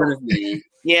have heard of me.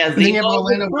 Yeah, then you have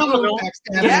Orlando Bloom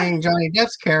backstabbing Johnny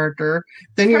Depp's character.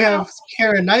 Then you have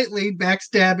Keira Knightley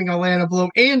backstabbing Orlando Bloom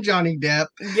and Johnny Depp.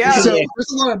 Yeah. So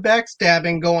there's a lot of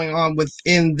backstabbing going on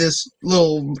within this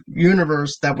little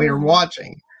universe that we are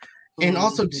watching. And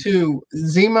also, too,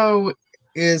 Zemo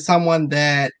is someone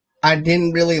that I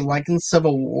didn't really like in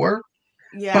Civil War.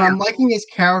 Yeah. But I'm liking his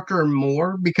character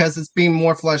more because it's being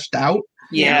more fleshed out.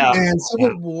 Yeah. And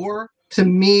Civil War, to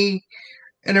me,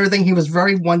 and everything, he was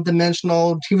very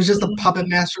one-dimensional. He was just a puppet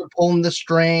master pulling the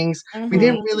strings. We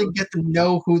didn't really get to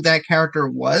know who that character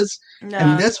was. No.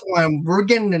 And this one, we're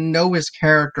getting to know his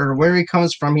character, where he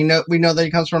comes from. We know that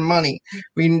he comes from money.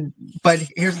 But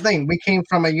here's the thing. We came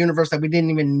from a universe that we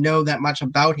didn't even know that much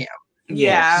about him.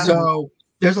 Yeah. So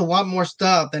there's a lot more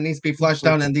stuff that needs to be fleshed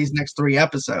out in these next 3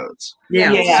 episodes.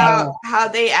 Yeah. So how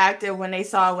they acted when they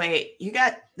saw, wait,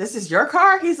 this is your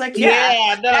car? He's like,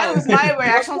 yeah. No. That was my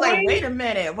reaction. I was like, wait a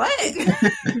minute, what?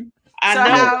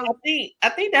 I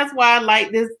think that's why I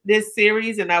like this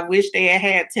series, and I wish they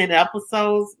had 10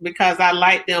 episodes because I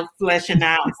like them fleshing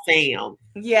out Sam.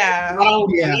 Yeah.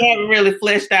 We haven't really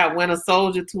fleshed out Winter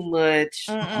Soldier too much.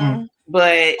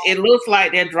 But it looks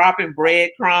like they're dropping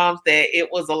breadcrumbs that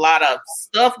it was a lot of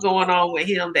stuff going on with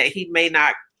him that he may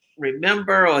not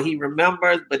remember, or he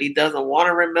remembers, but he doesn't want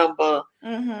to remember.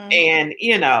 And,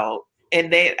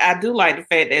 I do like the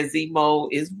fact that Zemo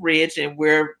is rich and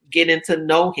we're getting to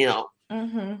know him.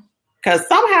 Because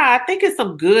somehow I think it's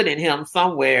some good in him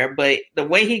somewhere, but the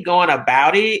way he's going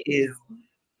about it is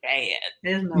bad.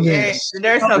 There's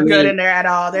no good in there at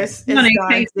all. It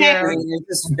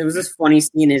was just funny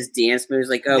seeing his dance moves.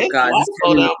 Like, oh god,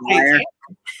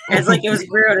 it's like, it was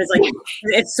weird. It's like,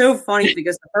 it's so funny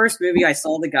because the first movie I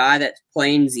saw the guy that's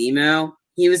playing Zemo,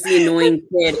 he was the annoying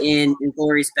kid in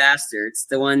Inglourious Bastards,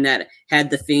 the one that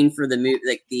had the thing for the movie,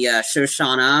 like the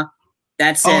Shoshana.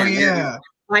 That's him. Oh yeah,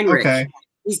 Heinrich. Okay.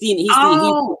 He's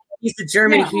the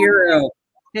German hero.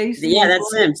 Yeah,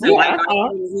 that's him. So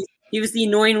he was the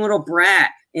annoying little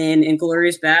brat in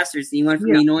Inglourious Bastards. He went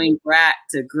from the annoying brat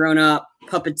to grown up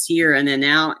puppeteer, and then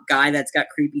now guy that's got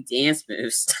creepy dance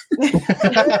moves.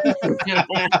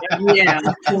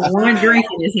 One drink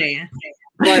in his hand.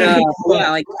 But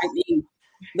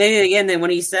then when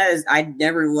he says, "I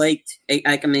never liked,"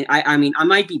 I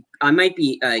might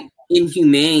be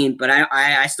inhumane, but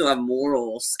I still have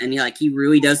morals, and he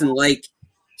really doesn't like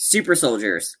super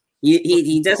soldiers.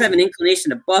 He does have an inclination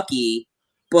to Bucky,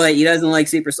 but he doesn't like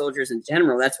super soldiers in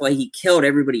general. That's why he killed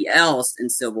everybody else in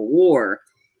Civil War.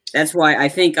 That's why I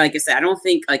think, like I said, I don't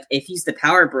think if he's the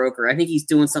power broker, I think he's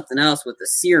doing something else with the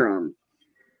serum.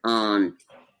 I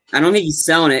don't think he's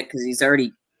selling it because he's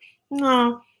already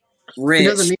rich. He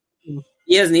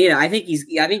doesn't need it. I think he's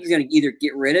going to either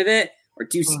get rid of it or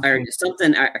do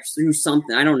something.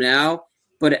 I don't know.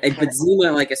 But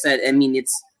Zemo, like I said, I mean,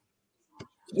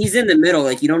 he's in the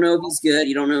middle. You don't know if he's good.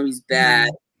 You don't know if he's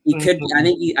bad. He could. I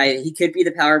think he could be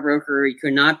the power broker. He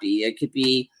could not be. It could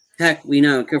be. Heck, we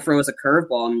know. It could throw us a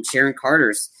curveball. I mean, Sharon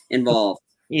Carter's involved.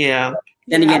 Yeah.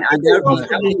 Then again, I think he wants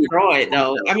to destroy it,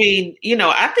 though. I mean,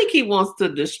 I think he wants to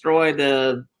destroy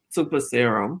the super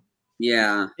serum.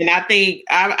 Yeah. And I think,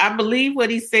 I believe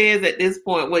what he says at this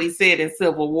point, what he said in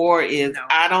Civil War is,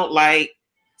 I don't like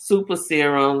super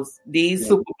serums. These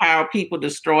superpower people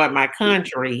destroyed my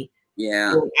country.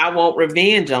 Yeah. So I want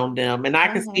revenge on them. And I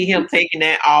can see him taking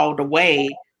that all the way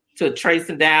to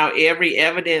tracing down every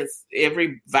evidence,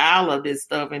 every vial of this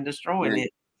stuff and destroying it.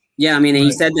 Yeah, I mean,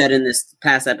 he said that in this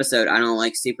past episode. I don't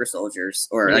like super soldiers,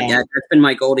 or that's been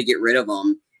my goal to get rid of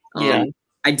them.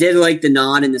 I did like the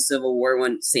nod in the Civil War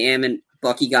when Sam and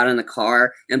Bucky got in the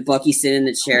car, and Bucky sitting in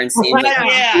the chair, and Sam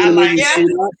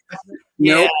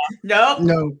Nope.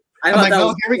 No. I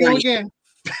thought here we go again.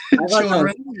 I thought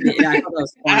that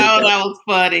was funny. That was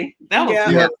funny. That was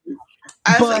funny.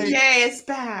 I was like, yay, it's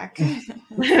back.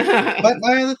 But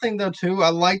my other thing, though, too, I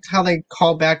liked how they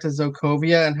called back to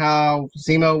Sokovia and how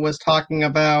Zemo was talking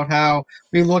about how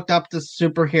we looked up to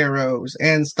superheroes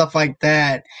and stuff like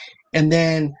that. And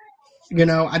then,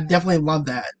 I definitely love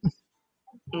that.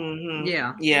 Mm-hmm.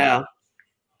 Yeah. Yeah.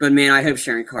 But, man, I hope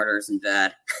Sharon Carter isn't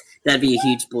bad. That'd be a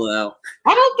huge blow.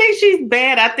 I don't think she's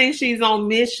bad. I think she's on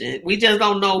mission. We just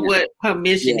don't know what her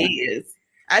mission is.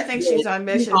 I think she's on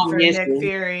mission for Nick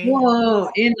Fury.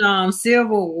 Whoa, in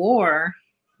Civil War,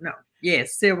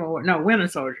 Winter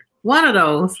Soldier. One of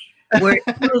those where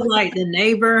it was like the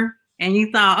neighbor, and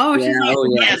you thought, she's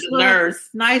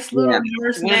nice little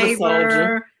nurse neighbor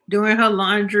Soldier. doing her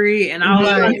laundry, and I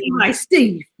was like,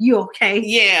 Steve, you okay?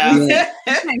 Yeah.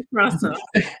 Thanks, Russell.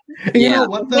 You know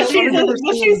what, though? I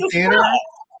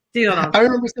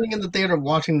remember sitting in the theater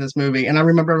watching this movie, and I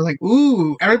remember I was like,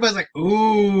 "Ooh!" Everybody's like,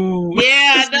 "Ooh!"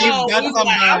 Yeah, I know. I was like,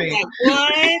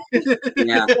 what?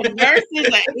 Yeah. The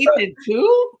nurses are Ethan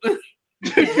too.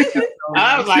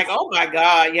 I was like, "Oh my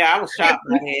god!" Yeah, I was shocked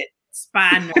by that.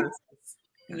 Spy nurses.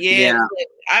 Yeah.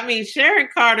 I mean, Sharon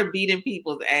Carter beating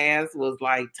people's ass was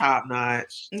like top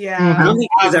notch. Yeah, I don't think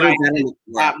she's ever done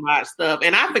top notch stuff,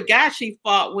 and I forgot she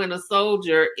fought Winter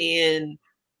Soldier in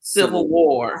Civil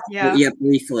War. Yeah,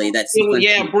 briefly. That's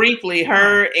briefly.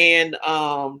 Her and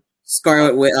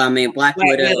Black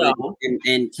Widow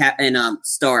and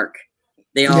Stark.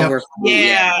 They all were.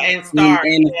 And Stark,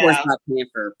 and of course Black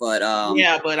Panther. But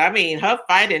but I mean, her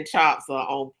fighting chops are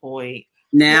on point.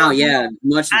 Now,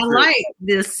 much. I like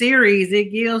this series.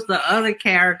 It gives the other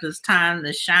characters time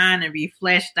to shine and be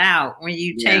fleshed out. When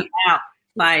you take out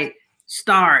like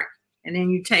Stark, and then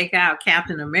you take out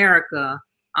Captain America,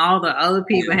 all the other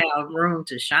people have room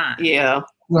to shine. Yeah.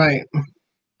 Right.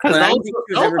 Because those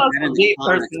are some big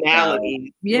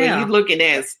personalities. When you're looking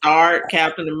at Stark,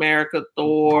 Captain America,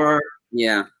 Thor,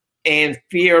 and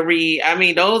Fury. I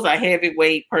mean, those are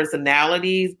heavyweight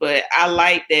personalities, but I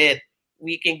like that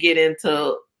we can get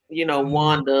into,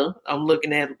 Wanda. I'm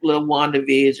looking at little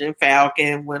WandaVision,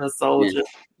 Falcon, Winter Soldier. Yeah.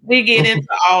 We get into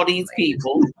all these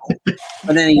people.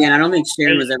 But then again, I don't think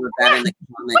Sharon was ever bad in the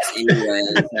comics anyway.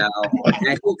 So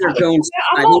I think they're going.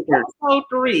 I'm on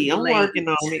 3. I'm working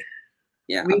on it.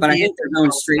 Yeah, but I think they're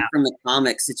going straight from the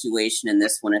comic situation in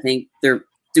this one. I think they're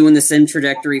doing the same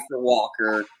trajectory for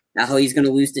Walker. How he's going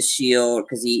to lose the shield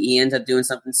because he ends up doing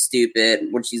something stupid,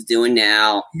 which he's doing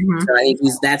now. Mm-hmm. So I think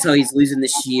that's how he's losing the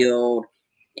shield.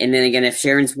 And then again, if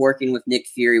Sharon's working with Nick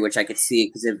Fury, which I could see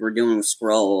because if we're doing with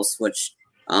Skrulls, which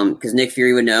because Nick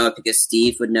Fury would know it because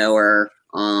Steve would know her.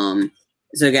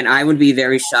 So again, I would be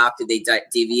very shocked if they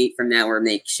deviate from that or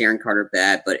make Sharon Carter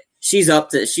bad. But she's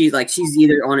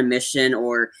either on a mission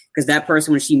or because that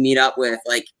person when she meet up with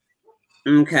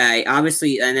okay,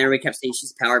 obviously, and everybody kept saying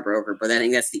she's power broker, but I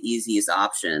think that's the easiest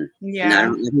option.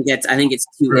 Yeah, I think it's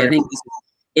too. Right. I think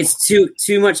it's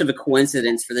too much of a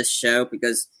coincidence for this show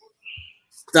because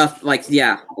stuff But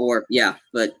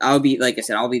I'll be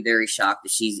I'll be very shocked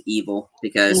if she's evil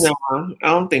because no, I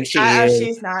don't think she is.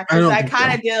 She's not because I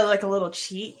kind of did a little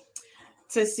cheat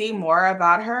to see more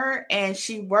about her, and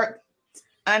she worked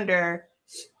under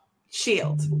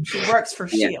Shield. She works for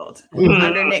Yeah. Shield Mhm.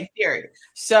 under Nick Fury.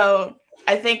 So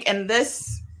I think in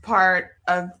this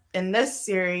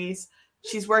series,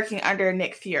 she's working under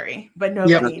Nick Fury, but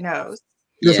nobody knows.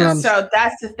 That's what Yeah. I'm- So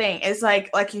that's the thing. It's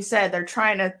like you said, they're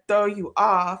trying to throw you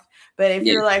off. But if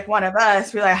Yeah. you're like one of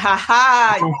us, we're like, ha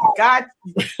ha, you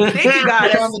think you got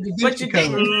Put on us. the Da What Vinci you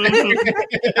Code. think?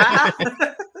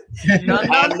 No.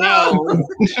 I know.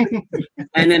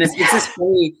 And then it's just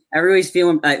funny. Everybody's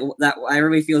feeling that.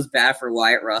 Everybody feels bad for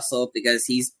Wyatt Russell because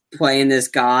he's playing this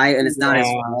guy, and it's not his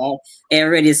fault.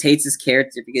 Everybody just hates his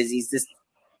character because he's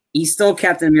still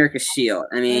Captain America's shield.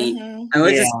 I mean, Mhm. I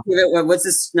would just give it. What's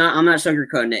this? I'm not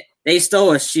sugarcoating it. They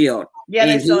stole a shield. Yeah,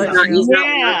 they And stole he's a not- shield. he's not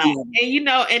Yeah, working. and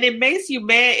and it makes you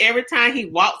mad every time he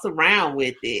walks around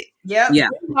with it. Yep. Yeah.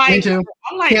 Like, Me too.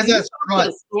 I'm like, He has do you that go to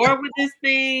the strut. store with this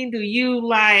thing? Do you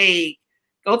like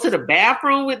go to the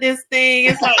bathroom with this thing?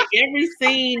 It's like every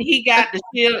scene he got the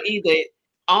shield either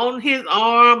on his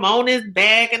arm, on his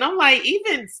back, and I'm like,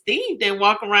 even Steve didn't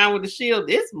walk around with the shield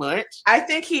this much. I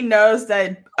think he knows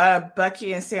that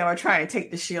Bucky and Sam are trying to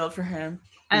take the shield for him.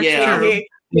 That's Yeah. true.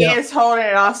 He is holding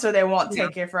it off so they won't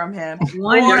take it from him.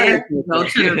 One Or- day go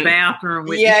to the bathroom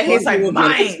with Yeah, the he's like, People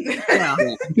mine. yeah.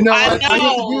 You know I what? All you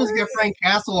have to do know. is get Frank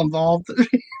Castle involved.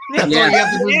 That's Yeah. all you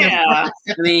have to do. Is get Yeah.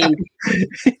 I mean,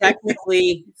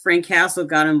 technically, Frank Castle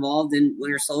got involved in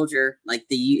Winter Soldier. Like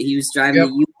he was driving Yep.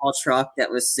 the U-Haul truck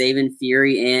that was saving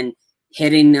Fury and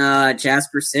hitting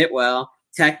Jasper Sitwell.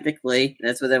 Technically,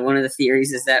 that's what one of the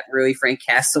theories is that really Frank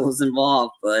Castle was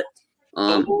involved. But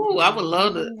Ooh, I would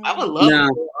love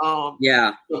No.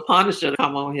 yeah, the Punisher to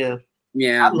come on here.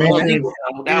 yeah. I love Man. it.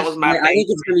 That was my I think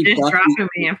it's gonna be Just Bucky. drop him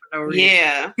in for no reason.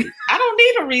 Yeah, I don't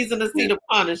need a reason to see the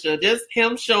Punisher. Just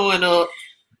him showing up.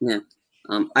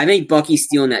 I think Bucky's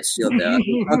stealing that shield though.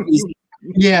 Bucky's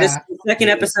Yeah. this is the second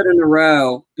episode in a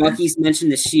row. Bucky's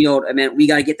mentioned the shield. I mean, we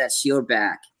got to get that shield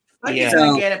back. Bucky's Yeah.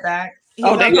 gonna get it back. He's Oh,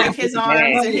 gonna they break gonna his put it arms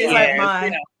back. and he's Yeah. like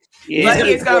mine. Yeah,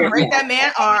 Bucky's gonna break that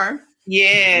man's arm.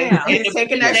 yeah. He's And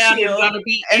taking the that down is shield, gonna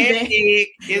be and then- epic.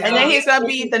 It's And then he's gonna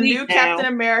be the new now. Captain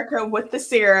America with the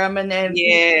serum, and then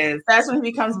Yes. that's when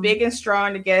he becomes big and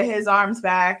strong to get his arms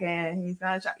back, and he's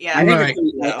gonna. Yeah, I think,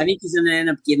 Right. I think he's going to end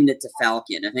up giving it to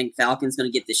Falcon. I think Falcon's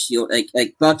going to get the shield.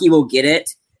 Like Bucky will get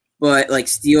it, but like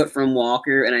steal it from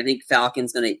Walker, and I think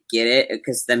Falcon's going to get it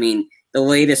because I mean the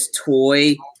latest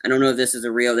toy. I don't know if this is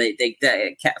a real.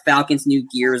 Falcon's new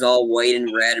gear is all white and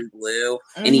red and blue,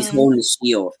 and he's Mhm. holding the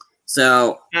shield.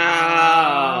 So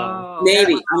Oh.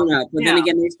 maybe I don't know. But then Yeah.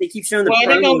 again, they keep showing the. Well,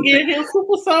 they gonna promos. give him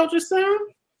Super Soldier soon?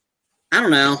 I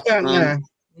don't know. Yeah, yeah.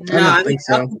 No, I I don't mean, think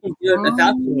so. Falcon can do it.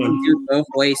 Falcon can do it both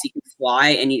ways. He can fly,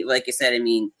 and he, like I said, I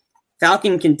mean,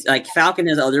 Falcon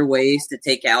has other ways to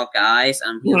take out guys.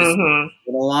 He does Mhm.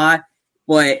 it a lot,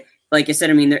 but like I said,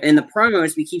 I mean, they're, in the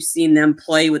promos, we keep seeing them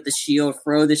play with the shield,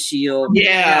 throw the shield.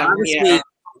 Yeah, Obviously, yeah.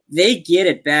 they get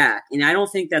it back, and I don't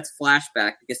think that's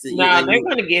flashback because No, they're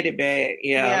gonna get it back.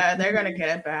 Yeah. Yeah. They're gonna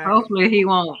get it back. Hopefully he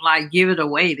won't like give it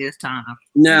away this time.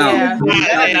 no. Yeah.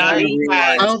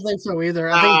 I don't think so either.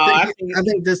 I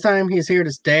think this time he's here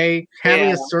to stay. Having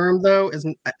Yeah. a serum though is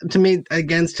to me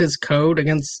against his code,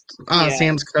 against Yeah.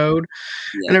 Sam's code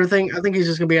Yeah. and everything. I think he's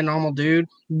just gonna be a normal dude,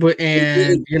 but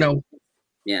and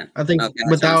Yeah. I think Okay,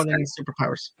 without sorry. any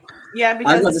superpowers. Yeah, I was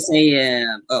about to because say,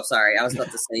 sorry. I was about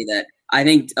to say that I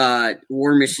think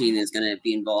War Machine is going to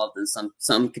be involved in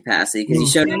some capacity because he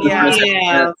showed up.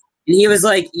 Yeah. And he was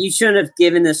like, "You shouldn't have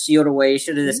given the shield away. You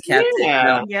should have just kept it." Yeah.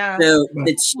 No. yeah, So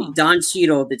Don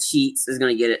Cheadle, the cheats, is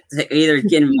going to get it. Either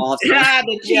get involved. Yeah,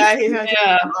 the yeah, he's gonna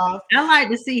Yeah. take it off. I like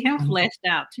to see him fleshed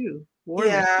out too.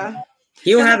 Yeah,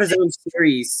 He'll have his own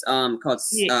series called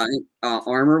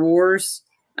Armor Wars.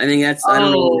 I think that's. I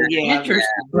don't know. Oh, yeah. Interesting.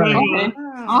 Right. Okay.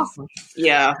 Oh. Awesome.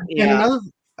 Yeah. And Yeah. another,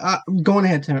 going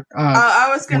ahead, Tim. I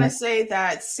was gonna say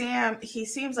that Sam, he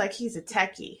seems like he's a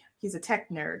techie. He's a tech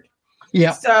nerd.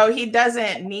 Yeah, So he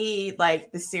doesn't need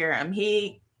like the serum.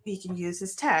 He can use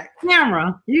his tech.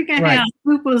 Camera, you can Right. have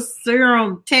super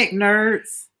serum tech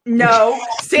nerds. No,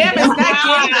 Sam is not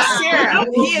getting the serum.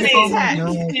 He is a tech.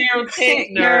 No. Tech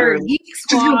nerd. Geek She's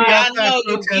Squad. gonna be I outside know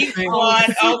you geek protesting.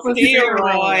 squad on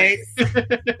steroids.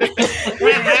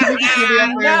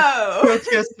 No.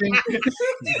 protesting.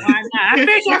 Why not? I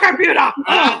fix your computer.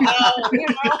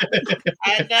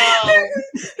 I know.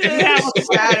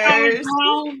 Shatters.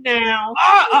 Grown now.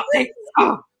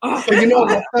 But you know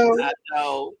what though? I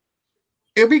know.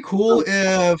 It'd be cool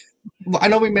if I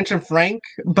know we mentioned Frank,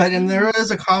 but and there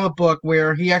is a comic book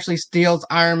where he actually steals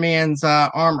Iron Man's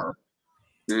armor.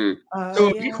 Hmm. So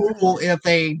it'd be cool if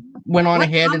they went on What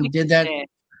ahead and comic did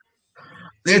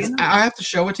is that. I have to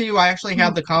show it to you. I actually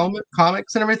have the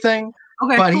comics and everything.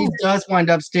 Okay, but cool. he does wind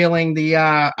up stealing the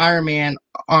Iron Man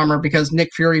armor because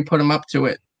Nick Fury put him up to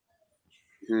it.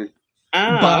 Oh,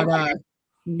 But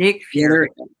Nick The other,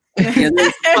 Fury. the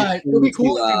other but it would be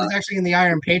cool to, if he was actually in the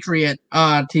Iron Patriot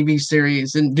TV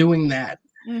series and doing that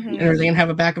and everything, and have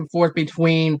a back and forth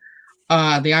between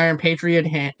the Iron Patriot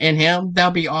and him.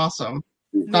 That'd be awesome.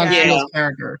 Don Yeah. Cheadle's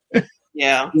character.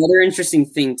 yeah. The other interesting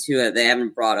thing too that they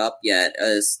haven't brought up yet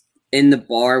is in the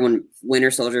bar when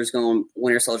Winter Soldier was going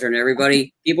Winter Soldier and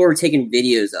everybody, people were taking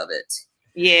videos of it.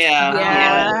 Yeah.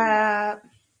 Yeah.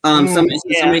 Somebody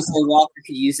Yeah. said Walker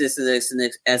could use this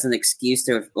as an excuse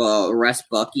to arrest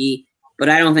Bucky, but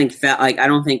I don't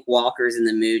think Walker's in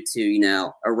the mood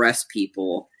to arrest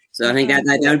people. So I think that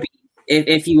would be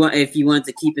if you wanted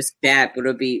to keep us back, but it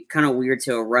would be kind of weird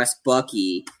to arrest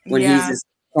Bucky when he's just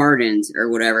pardoned or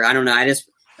whatever. I don't know. I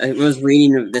was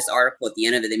reading this article at the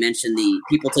end of it. They mentioned the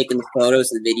people taking the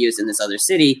photos and the videos in this other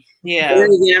city. Yeah. But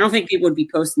I don't think people would be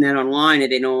posting that online if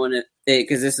they don't want to,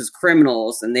 because this is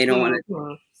criminals and they don't want to.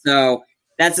 Mhm. So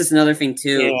that's just another thing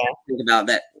too. Yeah. To think about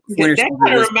that. That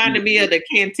kind of reminded me of the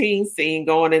canteen scene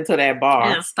going into that bar.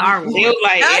 Yeah, Star Wars. It was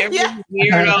like every Yeah.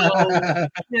 weirdo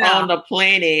on the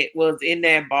planet was in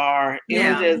that bar. It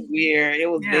Yeah. was just weird. It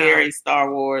was Yeah. very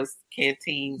Star Wars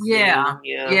canteen scene. Yeah.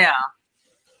 Yeah.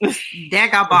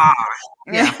 Dagobah.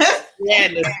 Yeah,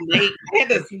 and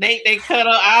the snake they cut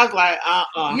up. I was like,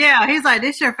 Yeah, he's like,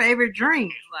 this your favorite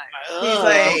drink. Like, He's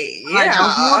like, like,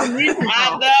 don't blow the yeah. mission. I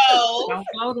though. know. Don't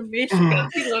blow the mission.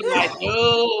 He looked like,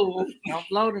 no. Don't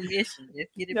blow the mission. Just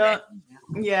get it No. back.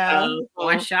 Yeah.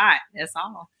 One shot. That's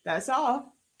all. That's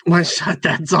all. One shot,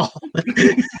 that's all.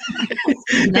 You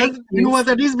know what?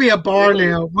 There needs to be a bar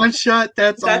now. One shot,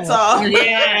 that's all.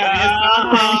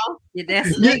 Yeah. Yeah,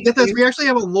 that's Yeah, get this. We actually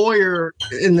have a lawyer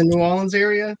in the New Orleans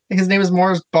area. His name is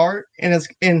Morris Bart, and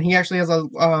he actually has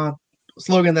a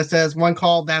slogan that says "One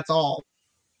call, that's all."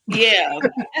 Yeah.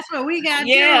 That's what we got.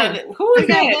 Yeah. Too. Who is We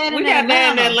got that? that We in got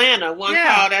that in Atlanta. Atlanta. One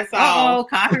Yeah. call, that's all. Oh,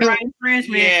 copyright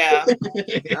infringement. Yeah.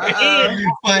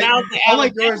 But Now in I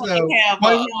like yours Alabama, though. they have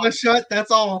One shot,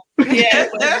 that's all. Yeah,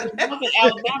 but in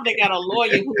Alabama, they got a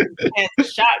lawyer who has a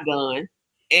shotgun,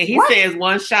 and he says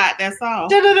one shot, that's all.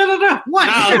 Da-da-da-da-da. One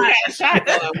No, shot. he got a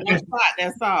shotgun, one shot,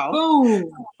 that's all. Boom.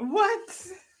 What?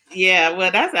 Yeah,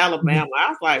 well, that's Alabama. I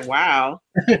was like, wow,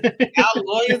 our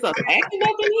lawyers are acting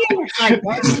up in here. Like,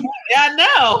 what? Yeah, I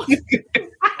know.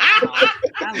 I love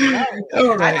it.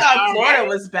 All I right. thought Florida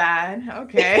was bad.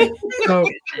 Okay. So,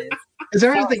 is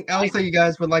there anything else that you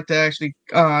guys would like to actually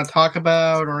talk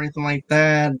about, or anything like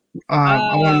that?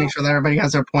 I want to make sure that everybody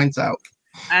has their points out.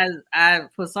 I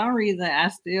for some reason I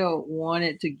still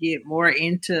wanted to get more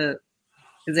into,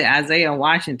 is it Isaiah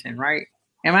Washington, right?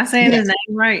 Am I saying his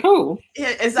name right? Who?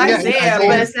 It's Yeah, Isaiah, Isaiah.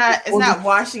 but it's not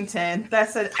Washington.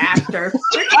 That's an actor. That's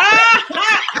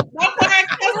what I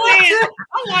said.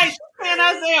 I'm like, man,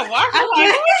 Isaiah Washington. Like, what are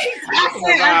you talking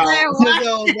I about? said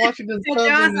Washington. Washington's And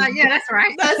John's like, yeah, that's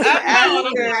right. That's an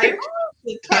actor.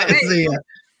 Isaiah.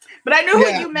 But I knew who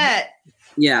Yeah. you meant.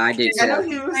 Yeah, I did I know too. who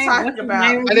he was What's talking his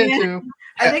about. name? I did too.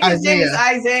 I think his name is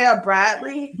Isaiah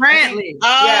Bradley. Bradley.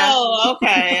 Oh,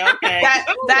 okay.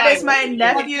 That is my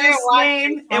nephew's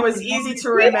name. It was easy to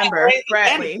remember.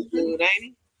 Bradley. Dude, ain't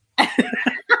he?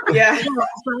 Yeah. For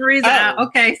some reason, Oh.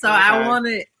 so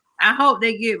I hope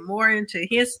they get more into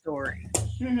his story,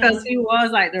 because he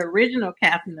was like the original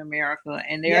Captain America,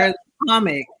 and there's a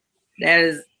comic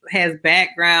that has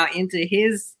background into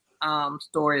his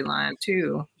storyline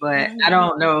too, but I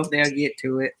don't know if they'll get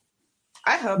to it.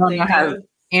 I hope I don't they know how do.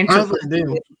 interpret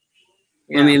do. it.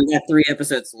 I mean, we got 3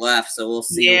 episodes left, so we'll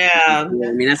see. Yeah. I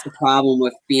mean, that's the problem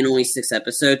with being only 6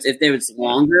 episodes. If it was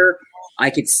longer, I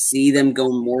could see them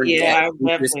going more Yeah, depth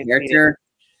into this definitely. character.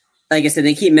 Like I said,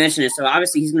 they keep mentioning it, so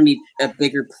obviously he's going to be a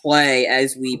bigger play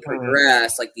as we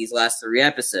progress, like these last 3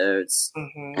 episodes.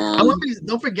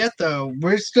 Don't forget though,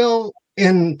 we're still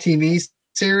in TV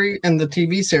series and the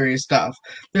TV series stuff.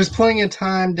 There's plenty of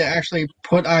time to actually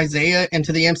put Isaiah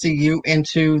into the MCU,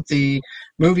 into the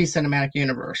movie cinematic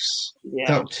universe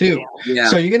though, too. Yeah.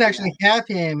 So you can actually have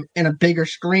him in a bigger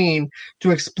screen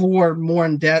to explore more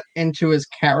in depth into his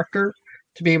character,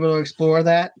 to be able to explore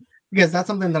that, because that's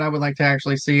something that I would like to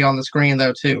actually see on the screen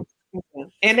though too.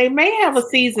 And they may have a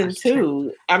season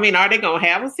 2. I mean, are they gonna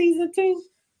have a season 2?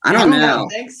 I don't I know. don't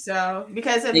think so.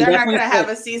 Because if They they're not definitely going to have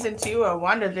could. a season 2 of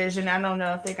WandaVision, I don't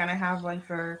know if they're going to have one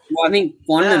for. Well, I think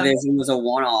WandaVision was a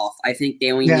one-off. I think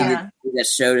they only Yeah. needed that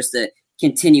showed us to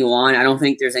continue on. I don't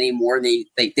think there's any more. They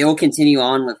will continue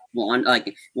on with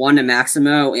Wanda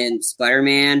Maximo in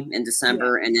Spider-Man in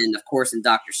December, and then of course in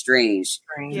Doctor Strange.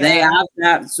 Yeah. They have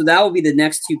that, so that will be the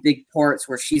next 2 big parts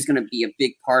where she's going to be a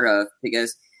big part of,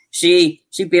 because she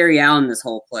Barry Allen this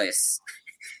whole place.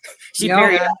 She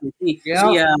Barry Allen.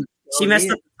 She messed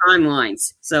up the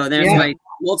timelines. So there's like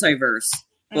multiverse.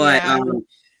 But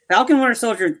Falcon Winter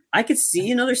Soldier, I could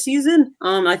see another season.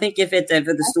 I think if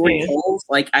the story holds,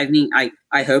 like I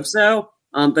hope so.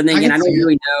 But then again, I don't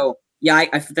really know.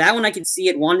 Yeah, for that one I could see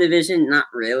it. WandaVision, not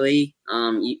really.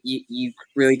 You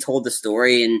really told the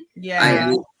story, and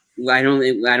I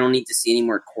don't need to see any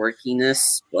more quirkiness.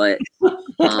 But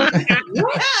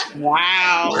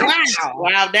wow,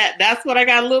 that's what I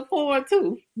got to look forward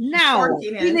to. No,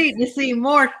 you need to see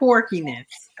more quirkiness.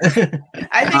 I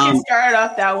think it started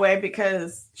off that way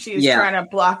because she was trying to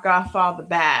block off all the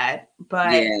bad,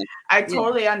 but I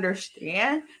totally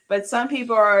understand. But some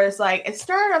people are just like, it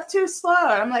started off too slow.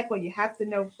 And I'm like, well, you have to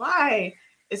know why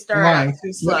it started off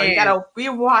too slow. You gotta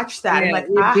rewatch that. I'm like,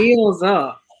 it builds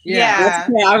up.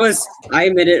 I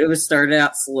admit it was started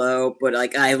out slow, but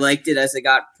like I liked it as it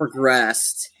got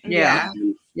progressed. I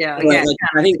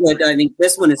think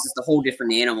this one is just a whole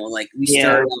different animal. Like we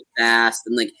started out fast,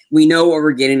 and like we know what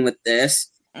we're getting with this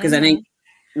because I think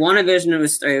WandaVision it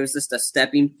was just a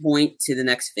stepping point to the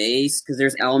next phase because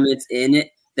there's elements in it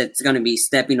that's going to be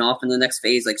stepping off in the next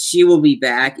phase. Like she will be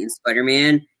back in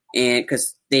Spider-Man, and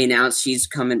because they announced she's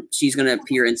going to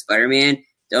appear in Spider-Man.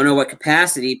 Don't know what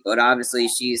capacity, but obviously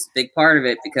she's a big part of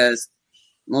it because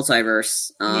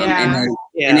multiverse. And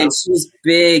then she's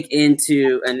big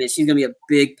into, and then she's gonna be a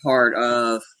big part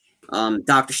of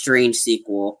Doctor Strange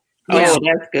sequel. Oh, that's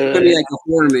good. It's gonna be like a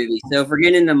horror movie. So if we're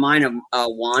getting in the mind of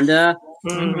Wanda,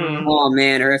 oh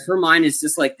man, or if her mind is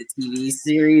just like the TV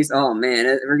series, oh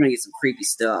man, we're gonna get some creepy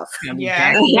stuff. Messed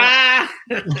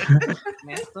up,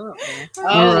 man.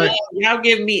 Right. Y'all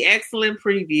give me excellent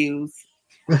previews.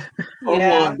 All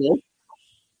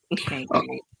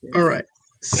right.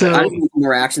 So I need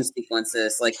more action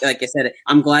sequences. Like I said,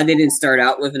 I'm glad they didn't start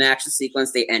out with an action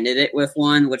sequence. They ended it with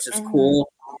one, which is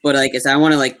cool. But like, I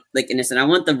want to like innocent. I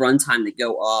want the runtime to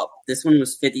go up. This one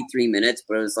was 53 minutes,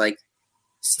 but it was like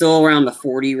still around the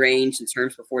 40 range in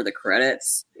terms before the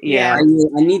credits. Yeah, I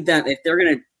need that. If they're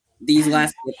gonna, these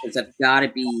last episodes have got to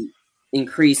be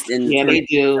increased in. Yeah, they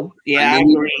do. Yeah, I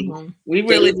agree. We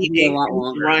really need a lot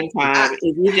longer runtime.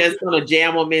 If you're just gonna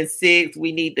jam them in 6,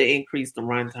 we need to increase the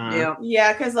runtime.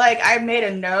 Yeah, because like I made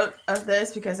a note of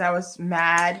this because I was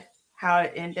mad how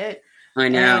it ended. I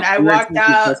know. And I walked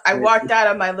out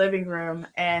of my living room,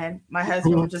 and my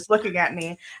husband was just looking at me,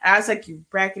 and I was like, "You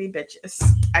brackety bitches!"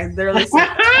 I literally said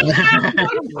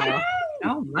that.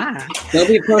 Oh my! There'll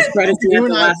be post credits. You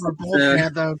and I were both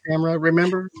had the camera.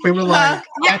 Remember, we were like,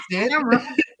 "That's it."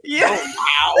 Yeah. Oh,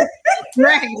 wow.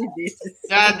 Brackety bitches.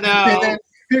 I know.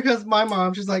 Here comes my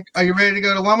mom. She's like, "Are you ready to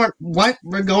go to Walmart?" What?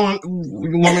 We're going.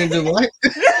 You want me to do what?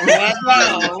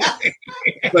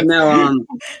 But no,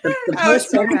 the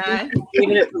post even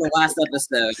it for the last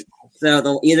episode.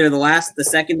 So either the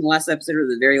second to last episode or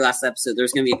the very last episode,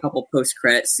 there's going to be a couple post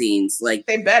credit scenes. Like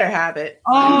they better have it.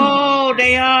 Oh,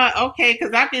 they are okay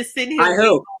because I've been sitting here. I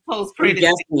hope post credit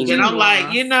scene, and I'm like,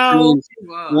 WandaVision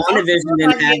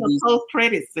didn't have these post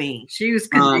credit scene. She was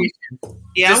conditioned.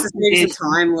 Just to save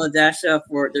some time, Ladesha,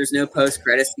 for there's no post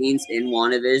credit scenes in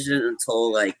WandaVision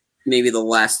until like maybe the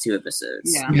last 2 episodes.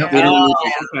 Yeah. Yep. I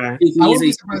would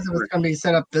be surprised if it's going to be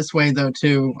set up this way though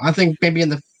too. I think maybe in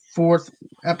the 4th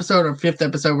episode or 5th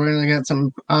episode we're going to get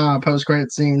some post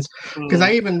credit scenes because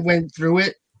I even went through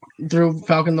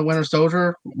Falcon the Winter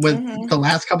Soldier with the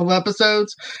last couple of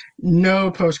episodes.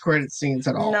 No post credit scenes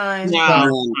at all.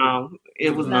 No,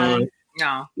 it was none.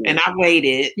 No, and I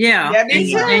waited. Yeah, and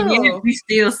yet we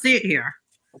still sit here.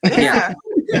 Yeah.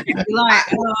 Like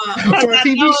for a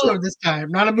TV show this time,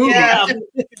 not a movie. Yeah.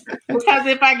 Because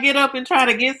if I get up and try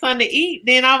to get something to eat,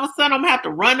 then all of a sudden I'm gonna have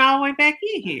to run all the way back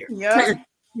in here.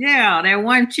 Yeah, that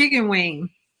one chicken wing.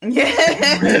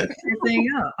 Everything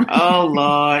up. Oh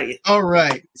Lord. All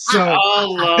right. So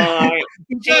Lord.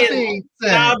 She is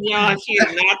not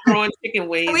throwing chicken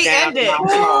wings. We down. ended.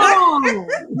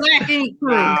 Black ink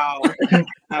crew.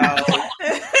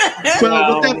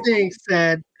 Well, with that being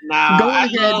said, go ahead,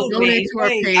 donate to our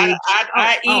page,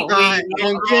 and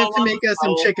give Tamika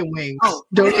some chicken wings.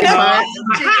 Donate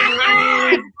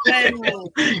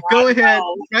Go ahead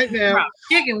right now.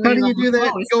 How do you do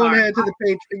that? Go on ahead to the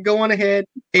page. Go on ahead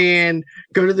and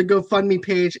go to the GoFundMe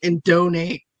page and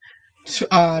donate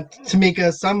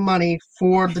Tamika some money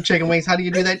for the chicken wings. How do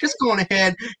you do that? Just go on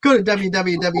ahead. Go to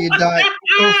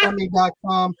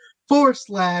www.gofundme.com/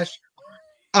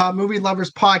 Movie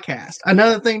Lovers Podcast.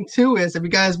 Another thing too is if you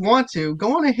guys want to,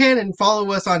 go on ahead and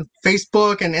follow us on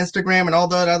Facebook and Instagram and all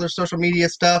that other social media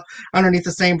stuff underneath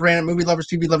the same brand at Movie Lovers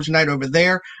TV Lovers Unite over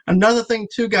there. Another thing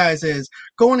too, guys, is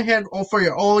go on ahead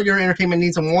for all your entertainment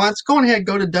needs and wants. Go on ahead,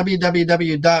 go to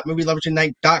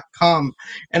www.movieloversunite.com,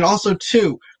 and also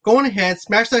too, go on ahead,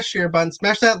 smash that share button,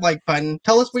 smash that like button.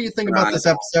 Tell us what you think about this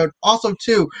episode. Also,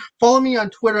 too, follow me on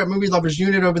Twitter at Movie Lovers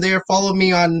Unit over there. Follow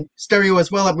me on Stereo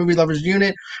as well at Movie Lovers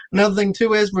Unit. Another thing,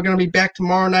 too, is we're going to be back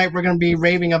tomorrow night. We're going to be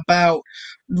raving about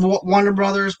Warner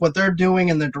Brothers, what they're doing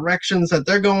and the directions that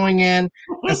they're going in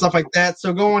and stuff like that.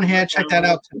 So go on ahead, check that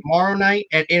out tomorrow night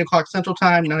at 8 o'clock Central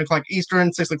Time, 9 o'clock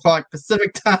Eastern, 6 o'clock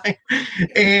Pacific Time.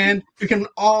 And you can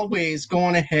always go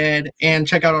on ahead and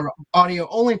check out our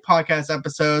audio-only podcast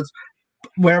episodes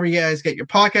wherever you guys get your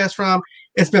podcast from.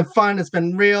 It's been fun. It's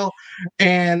been real.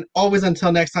 And always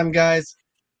until next time, guys,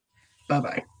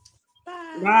 bye-bye.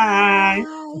 Bye.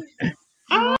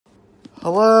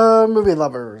 Hello, movie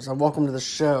lovers, and welcome to the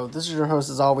show. This is your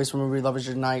host, as always, from Movie Lovers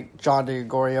Unite, John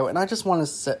DeGregorio, and I just want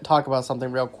to talk about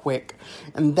something real quick,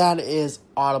 and that is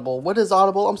Audible. What is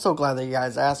Audible? I'm so glad that you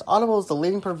guys asked. Audible is the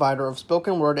leading provider of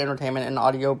spoken word entertainment and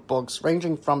audio books,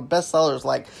 ranging from bestsellers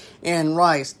like Anne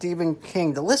Rice, Stephen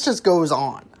King. The list just goes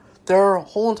on. Their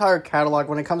whole entire catalog,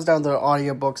 when it comes down to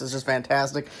audiobooks, is just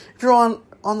fantastic. If you're on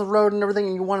the road and everything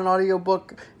and you want an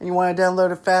audiobook and you want to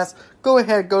download it fast, go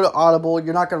ahead, go to Audible.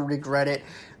 You're not going to regret it.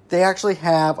 They actually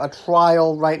have a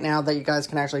trial right now that you guys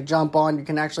can actually jump on. You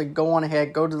can actually go on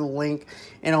ahead, go to the link,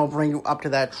 and it'll bring you up to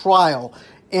that trial.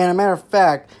 And a matter of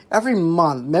fact, every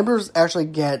month, members actually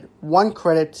get 1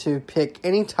 credit to pick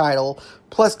any title,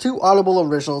 plus 2 Audible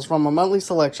originals from a monthly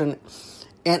selection,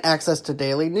 and access to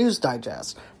daily news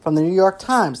digests from the New York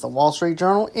Times, the Wall Street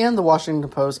Journal, and the Washington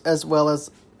Post, as well as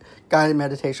guided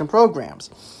meditation programs.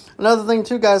 Another thing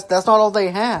too, guys, that's not all they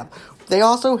have. They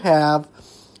also have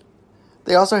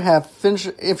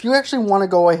if you actually want to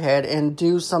go ahead and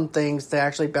do some things to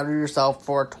actually better yourself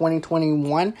for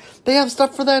 2021, they have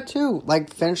stuff for that too,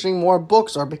 like finishing more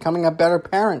books or becoming a better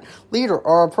parent, leader,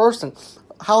 or a person.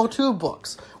 How-to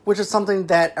books, which is something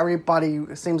that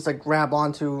everybody seems to grab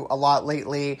onto a lot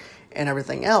lately, and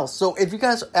everything else. So if you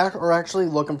guys are actually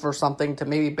looking for something to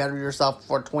maybe better yourself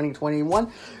for 2021,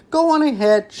 go on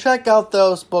ahead, check out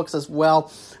those books as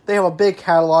well. They have a big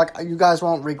catalog. You guys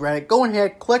won't regret it. Go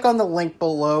ahead, click on the link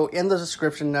below in the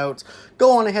description notes.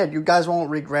 Go on ahead. You guys won't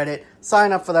regret it.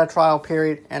 Sign up for that trial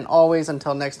period. And always,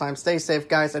 until next time, stay safe,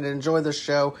 guys, and enjoy the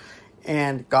show.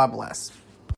 And God bless.